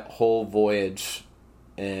take that whole voyage.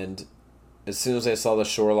 And as soon as they saw the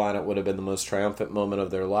shoreline, it would have been the most triumphant moment of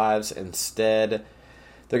their lives. Instead,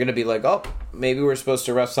 they're going to be like, oh, maybe we're supposed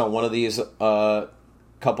to rest on one of these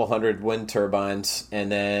couple hundred wind turbines,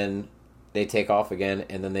 and then they take off again,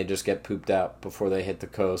 and then they just get pooped out before they hit the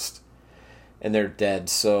coast, and they're dead.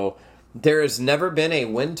 So there has never been a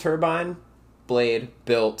wind turbine blade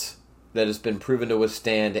built that has been proven to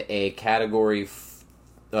withstand a Category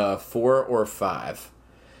 4 or 5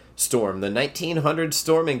 storm. The 1900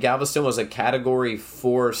 storm in Galveston was a Category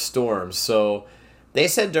 4 storm. So they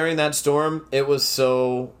said during that storm, it was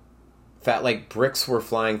so fat, like bricks were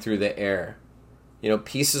flying through the air.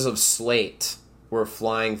 Pieces of slate were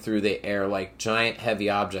flying through the air like giant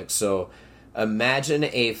heavy objects. So imagine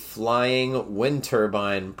a flying wind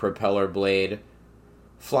turbine propeller blade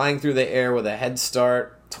flying through the air with a head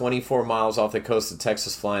start 24 miles off the coast of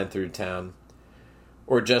Texas, flying through town.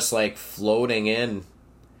 Or just like floating in.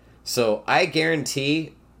 So I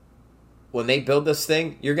guarantee when they build this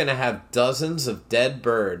thing, you're going to have dozens of dead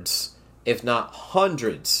birds, if not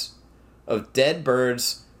hundreds of dead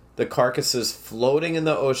birds, the carcasses floating in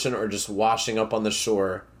the ocean or just washing up on the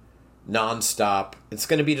shore nonstop. It's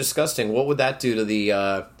going to be disgusting. What would that do to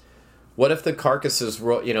the... what if the carcasses,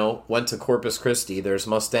 went to Corpus Christi? There's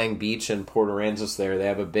Mustang Beach and Port Aransas there. They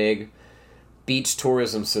have a big beach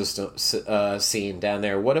tourism scene down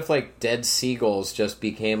there. What if, dead seagulls just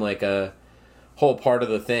became, a whole part of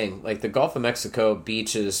the thing? The Gulf of Mexico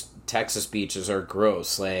beaches, Texas beaches are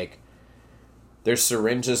gross. There's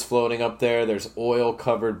syringes floating up there. There's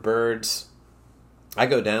oil-covered birds. I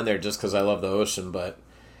go down there just because I love the ocean, but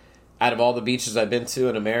out of all the beaches I've been to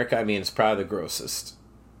in America, it's probably the grossest.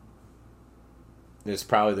 It's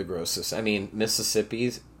probably the grossest.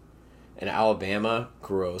 Mississippi and Alabama,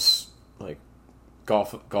 gross.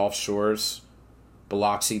 Gulf Shores,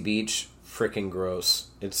 Biloxi Beach, freaking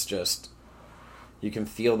gross. It's just, you can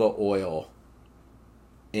feel the oil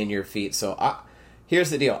in your feet. So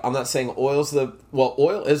here's the deal. I'm not saying oil is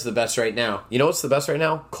the best right now. You know what's the best right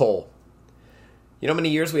now? Coal. You know how many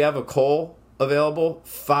years we have of coal available?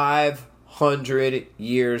 500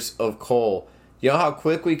 years of coal. You know how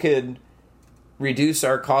quick we could reduce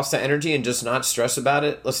our cost of energy and just not stress about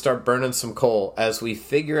it? Let's start burning some coal as we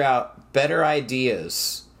figure out better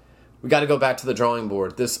ideas. We got to go back to the drawing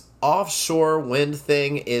board. This offshore wind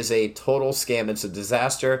thing is a total scam. It's a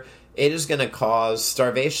disaster. It is going to cause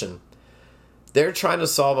starvation. They're trying to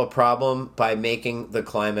solve a problem by making the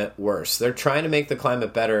climate worse. They're trying to make the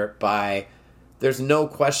climate better by, there's no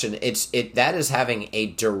question, that is having a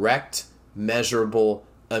direct, measurable,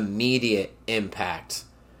 immediate impact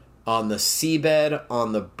on the seabed,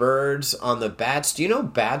 on the birds, on the bats. Do you know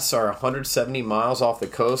bats are 170 miles off the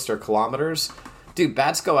coast or kilometers? Dude,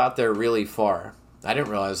 bats go out there really far. I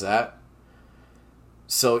didn't realize that.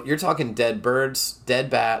 So you're talking dead birds,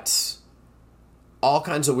 dead bats, all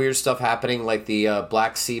kinds of weird stuff happening, like the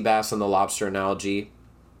black sea bass and the lobster analogy,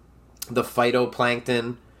 the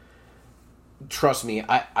phytoplankton. Trust me,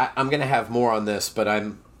 I'm going to have more on this, but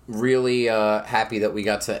I'm really happy that we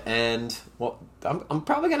got to end. Well, I'm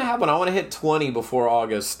probably going to have one. I want to hit 20 before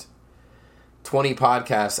August. 20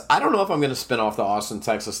 podcasts. I don't know if I'm going to spin off the Austin,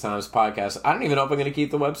 Texas Times podcast. I don't even know if I'm going to keep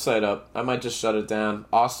the website up. I might just shut it down.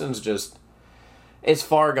 Austin's just, it's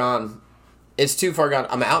far gone. It's too far gone.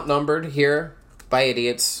 I'm outnumbered here by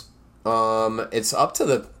idiots. It's up to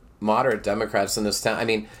the moderate Democrats in this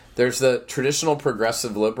town. There's the traditional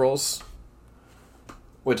progressive liberals,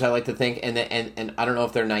 which I like to think, and I don't know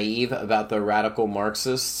if they're naive about the radical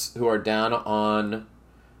Marxists who are down on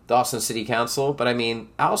the Austin City Council. But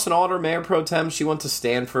Allison Alder, Mayor Pro Tem, she went to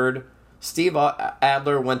Stanford. Steve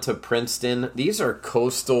Adler went to Princeton. These are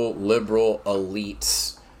coastal liberal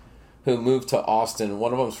elites who moved to Austin.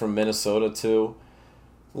 One of them's from Minnesota, too.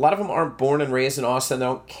 A lot of them aren't born and raised in Austin. They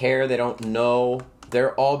don't care. They don't know.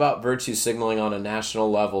 They're all about virtue signaling on a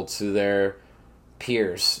national level to their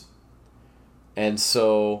peers. And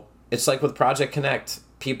so it's like with Project Connect.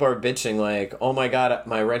 People are bitching like, oh my God,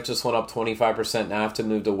 my rent just went up 25%. Now I have to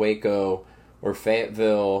move to Waco or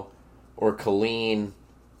Fayetteville or Killeen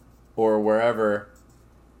or wherever.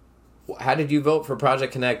 How did you vote for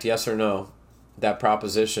Project Connect, yes or no? That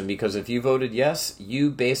proposition. Because if you voted yes, you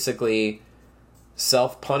basically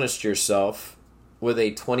self-punished yourself with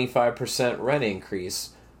a 25% rent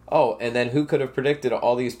increase. Oh, and then who could have predicted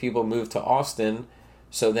all these people moved to Austin?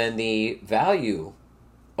 So then the value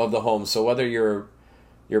of the home, so whether your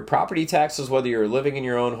property taxes, whether you're living in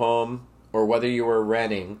your own home or whether you were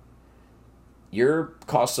renting, your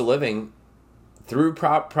cost of living through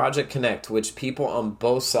Project Connect, which people on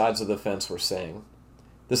both sides of the fence were saying,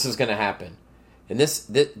 this is going to happen. And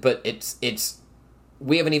but it's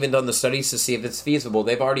we haven't even done the studies to see if it's feasible.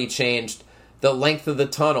 They've already changed the length of the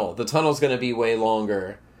tunnel. The tunnel's going to be way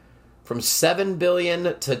longer. From 7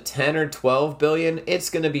 billion to 10 or 12 billion, it's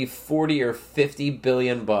going to be 40 or 50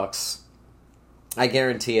 billion bucks. I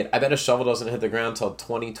guarantee it. I bet a shovel doesn't hit the ground till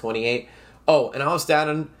 2028. Oh, and I was down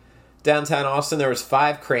in downtown Austin. There was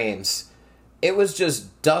 5 cranes. It was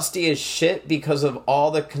just dusty as shit because of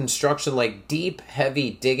all the construction, like deep,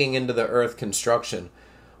 heavy digging into the earth construction.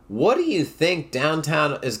 What do you think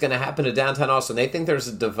downtown is going to happen to downtown Austin? They think there's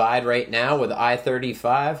a divide right now with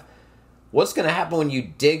I-35. What's going to happen when you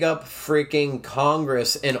dig up freaking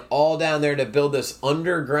Congress and all down there to build this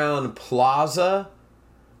underground plaza?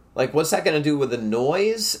 Like, what's that going to do with the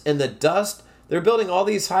noise and the dust? They're building all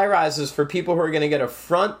these high-rises for people who are going to get a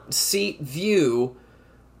front seat view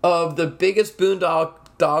of the biggest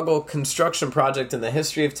boondoggle construction project in the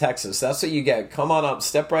history of Texas. That's what you get. Come on up,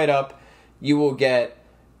 step right up. You will get,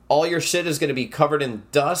 all your shit is going to be covered in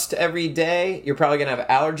dust every day. You're probably going to have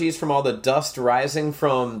allergies from all the dust rising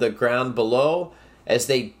from the ground below as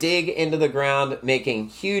they dig into the ground, making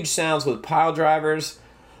huge sounds with pile drivers.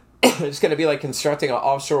 It's going to be like constructing an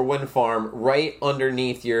offshore wind farm right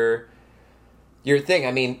underneath your thing.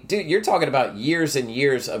 I mean, dude, you're talking about years and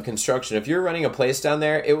years of construction. If you're running a place down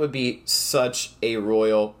there, it would be such a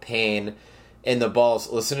royal pain in the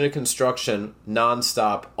balls listening to construction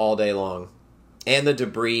nonstop all day long. And the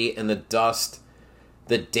debris and the dust,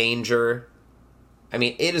 the danger. I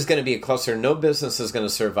mean, it is going to be a cluster. No business is going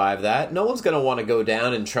to survive that. No one's going to want to go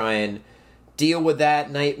down and try and deal with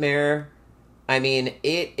that nightmare. I mean,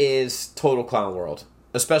 it is total clown world,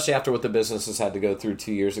 especially after what the businesses had to go through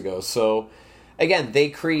 2 years ago. So, again, they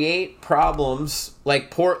create problems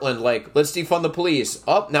like Portland, like, let's defund the police.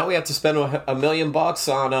 Oh, now we have to spend $1 million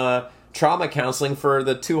on trauma counseling for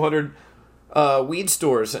the 200 weed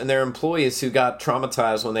stores and their employees who got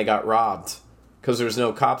traumatized when they got robbed because there's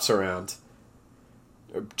no cops around.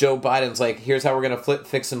 Joe Biden's like, here's how we're going to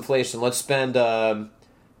fix inflation. Let's spend,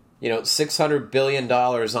 $600 billion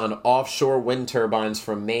on offshore wind turbines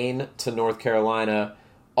from Maine to North Carolina,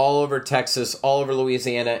 all over Texas, all over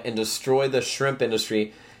Louisiana, and destroy the shrimp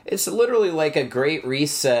industry. It's literally like a great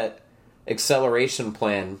reset acceleration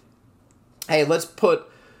plan. Hey, let's put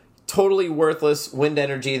totally worthless wind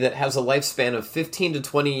energy that has a lifespan of 15 to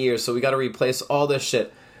 20 years, so we got to replace all this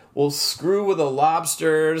shit. We'll screw with the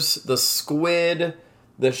lobsters, the squid,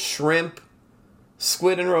 the shrimp,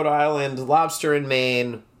 squid in Rhode Island, lobster in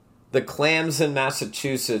Maine, the clams in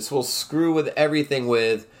Massachusetts. We'll screw with everything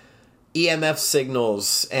with EMF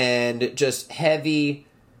signals and just heavy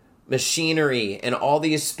machinery and all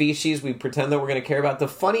these species we pretend that we're going to care about. The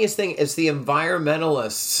funniest thing is the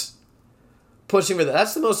environmentalists pushing for that.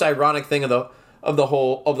 That's the most ironic thing of the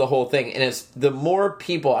whole thing. And it's the more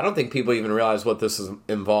people, I don't think people even realize what this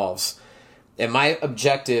involves. And my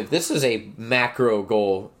objective, this is a macro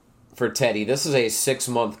goal for Teddy. This is a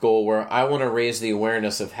 6-month goal where I want to raise the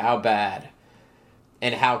awareness of how bad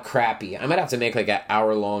and how crappy. I might have to make like an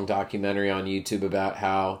hour-long documentary on YouTube about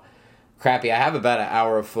how crappy. I have about an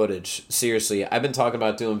hour of footage. Seriously, I've been talking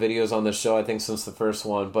about doing videos on this show, I think, since the first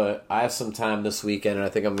one, but I have some time this weekend, and I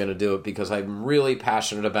think I'm going to do it because I'm really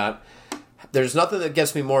passionate about. There's nothing that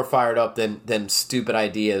gets me more fired up than stupid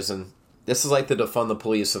ideas, and this is like the defund the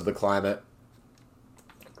police of the climate.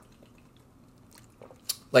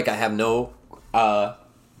 Like, I have no doubt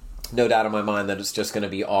in my mind that it's just going to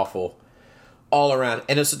be awful all around.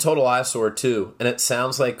 And it's a total eyesore, too. And it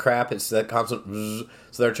sounds like crap. It's that constant...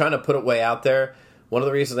 So they're trying to put it way out there. One of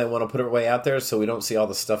the reasons they want to put it way out there is so we don't see all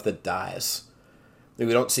the stuff that dies. We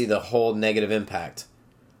don't see the whole negative impact.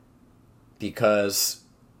 Because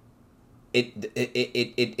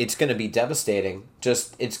it's going to be devastating.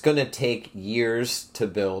 Just, it's going to take years to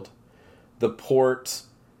build. The port...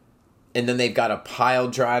 And then they've got to pile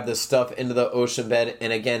drive this stuff into the ocean bed.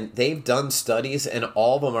 And again, they've done studies, and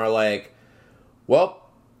all of them are like, well,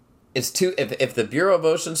 it's too... If the Bureau of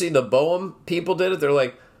Oceansea, the BOEM people did it, they're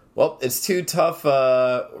like, well, it's too tough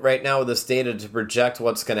right now with this data to project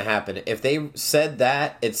what's going to happen. If they said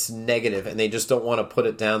that, it's negative, and they just don't want to put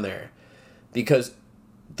it down there. Because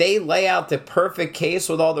they lay out the perfect case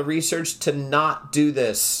with all the research to not do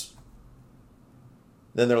this.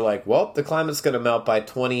 Then they're like, well, the climate's going to melt by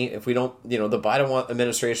 20 if we don't, the Biden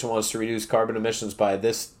administration wants to reduce carbon emissions by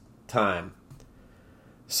this time.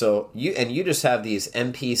 So you just have these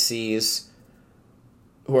NPCs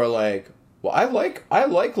who are like, well, I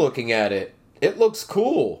like looking at it. It looks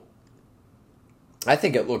cool. I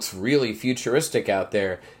think it looks really futuristic out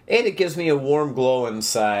there. And it gives me a warm glow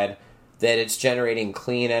inside that it's generating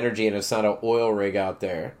clean energy and it's not an oil rig out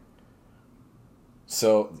there.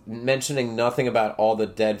 So, mentioning nothing about all the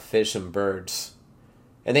dead fish and birds.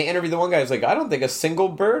 And they interviewed the one guy who's like, I don't think a single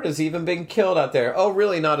bird has even been killed out there. Oh,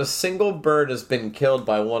 really? Not a single bird has been killed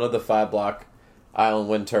by one of the 5-block island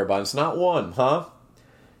wind turbines? Not one, huh?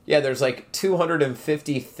 Yeah, there's like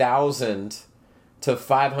 250,000 to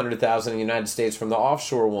 500,000 in the United States from the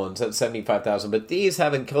offshore ones at 75,000. But these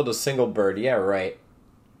haven't killed a single bird. Yeah, right.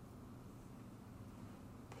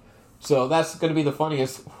 So, that's going to be the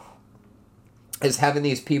funniest... is having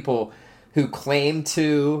these people who claim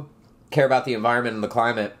to care about the environment and the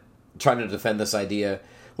climate trying to defend this idea,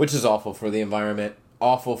 which is awful for the environment,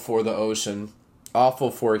 awful for the ocean, awful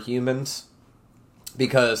for humans,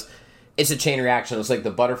 because it's a chain reaction. It's like the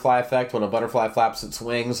butterfly effect when a butterfly flaps its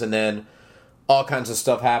wings and then all kinds of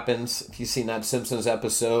stuff happens. If you've seen that Simpsons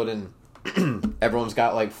episode and everyone's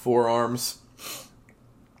got like 4 arms,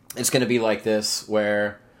 it's going to be like this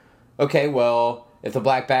where, okay, well... if the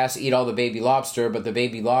black bass eat all the baby lobster, but the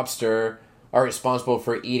baby lobster are responsible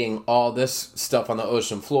for eating all this stuff on the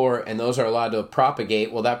ocean floor, and those are allowed to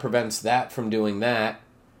propagate, well, that prevents that from doing that.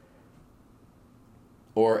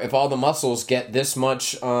 Or if all the mussels get this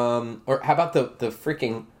much, or how about the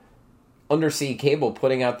freaking undersea cable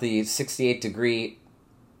putting out the 68-degree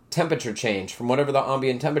temperature change from whatever the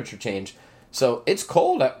ambient temperature change. So it's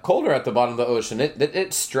colder at the bottom of the ocean.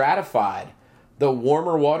 It's stratified. The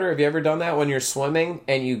warmer water, have you ever done that when you're swimming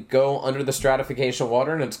and you go under the stratification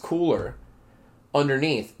water and it's cooler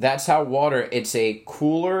underneath? That's how water, it's a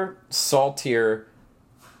cooler, saltier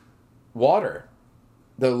water.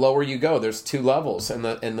 The lower you go, there's 2 levels, and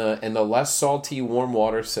the less salty, warm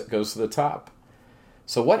water goes to the top.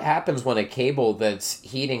 So what happens when a cable that's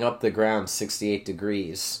heating up the ground 68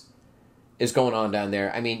 degrees is going on down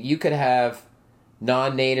there? I mean, you could have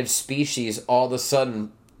non-native species all of a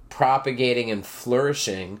sudden propagating and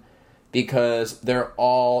flourishing because they're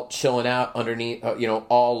all chilling out underneath,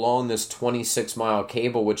 all along this 26-mile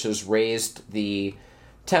cable, which has raised the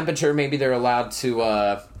temperature. Maybe they're allowed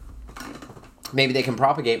to, maybe they can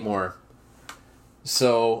propagate more.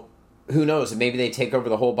 So, who knows? Maybe they take over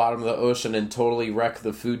the whole bottom of the ocean and totally wreck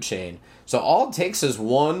the food chain. So all it takes is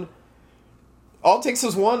one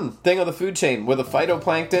thing of the food chain with the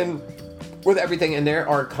phytoplankton, with everything, and there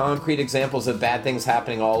are concrete examples of bad things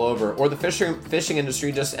happening all over. Or the fishing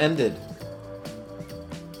industry just ended.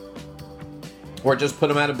 Or just put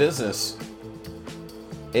them out of business.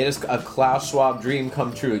 It is a Klaus Schwab dream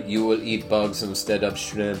come true. You will eat bugs instead of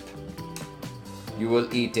shrimp. You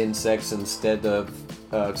will eat insects instead of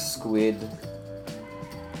squid.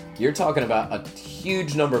 You're talking about a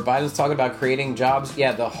huge number. Biden's talking about creating jobs.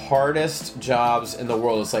 Yeah, the hardest jobs in the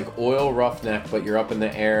world. It's like oil roughneck, but you're up in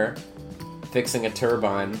the air fixing a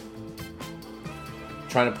turbine,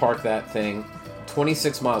 trying to park that thing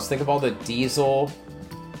 26 miles. Think of all the diesel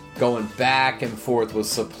going back and forth with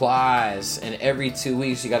supplies, and every 2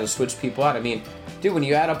 weeks you got to switch people out. I mean, dude, when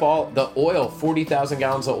you add up all the oil, 40,000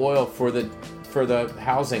 gallons of oil for the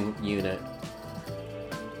housing unit,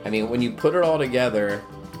 I mean, when you put it all together,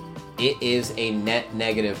 it is a net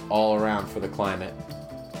negative all around for the climate.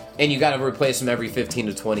 And you got to replace them every 15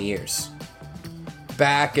 to 20 years.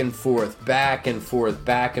 Back and forth, back and forth,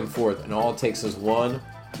 back and forth. And all it takes is one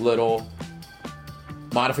little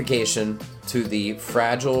modification to the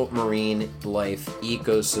fragile marine life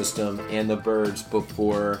ecosystem and the birds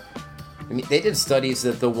before... I mean, they did studies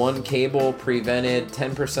that the one cable prevented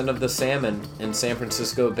 10% of the salmon in San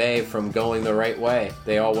Francisco Bay from going the right way.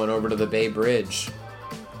 They all went over to the Bay Bridge.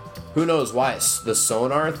 Who knows why? The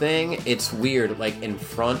sonar thing, it's weird, like in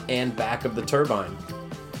front and back of the turbine.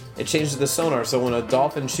 It changes the sonar, so when a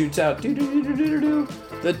dolphin shoots out,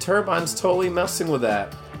 the turbine's totally messing with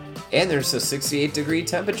that. And there's a 68-degree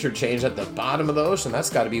temperature change at the bottom of the ocean. That's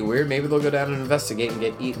got to be weird. Maybe they'll go down and investigate and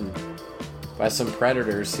get eaten by some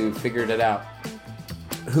predators who figured it out.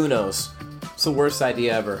 Who knows? It's the worst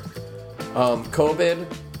idea ever. COVID.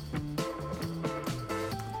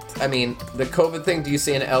 I mean, the COVID thing, do you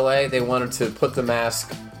see in LA? They wanted to put the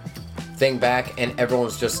mask thing back, and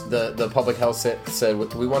everyone's just, the public health said,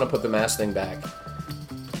 we want to put the mask thing back.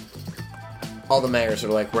 All the mayors are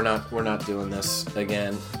like, we're not doing this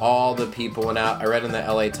again. All the people went out. I read in the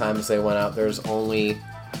LA Times they went out. There's only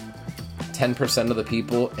 10% of the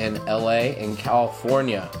people in LA and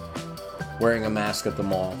California wearing a mask at the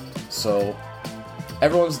mall. So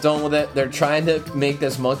everyone's done with it. They're trying to make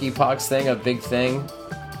this monkeypox thing a big thing.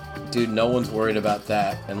 Dude, no one's worried about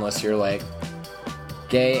that unless you're like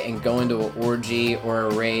gay and going to an orgy or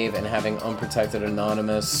a rave and having unprotected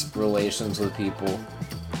anonymous relations with people.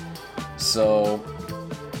 So,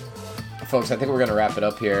 folks, I think we're going to wrap it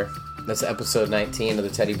up here. That's episode 19 of the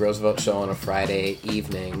Teddy Brosevelt Show on a Friday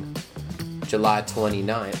evening, July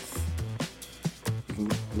 29th. You can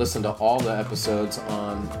listen to all the episodes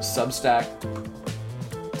on Substack,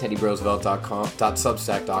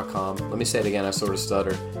 teddybrosevelt.substack.com. Let me say it again, I sort of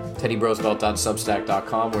stuttered.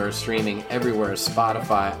 teddybrosevelt.substack.com. We're streaming everywhere: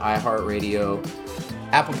 Spotify, iHeartRadio,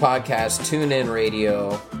 Apple Podcasts, TuneIn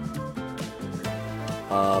Radio.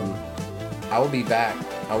 I will be back.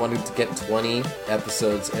 I wanted to get 20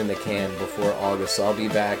 episodes in the can before August, so I'll be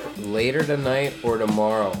back later tonight or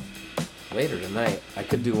tomorrow. Later tonight. I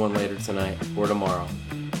could do one later tonight or tomorrow.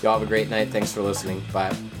 Y'all have a great night. Thanks for listening.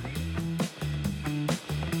 Bye.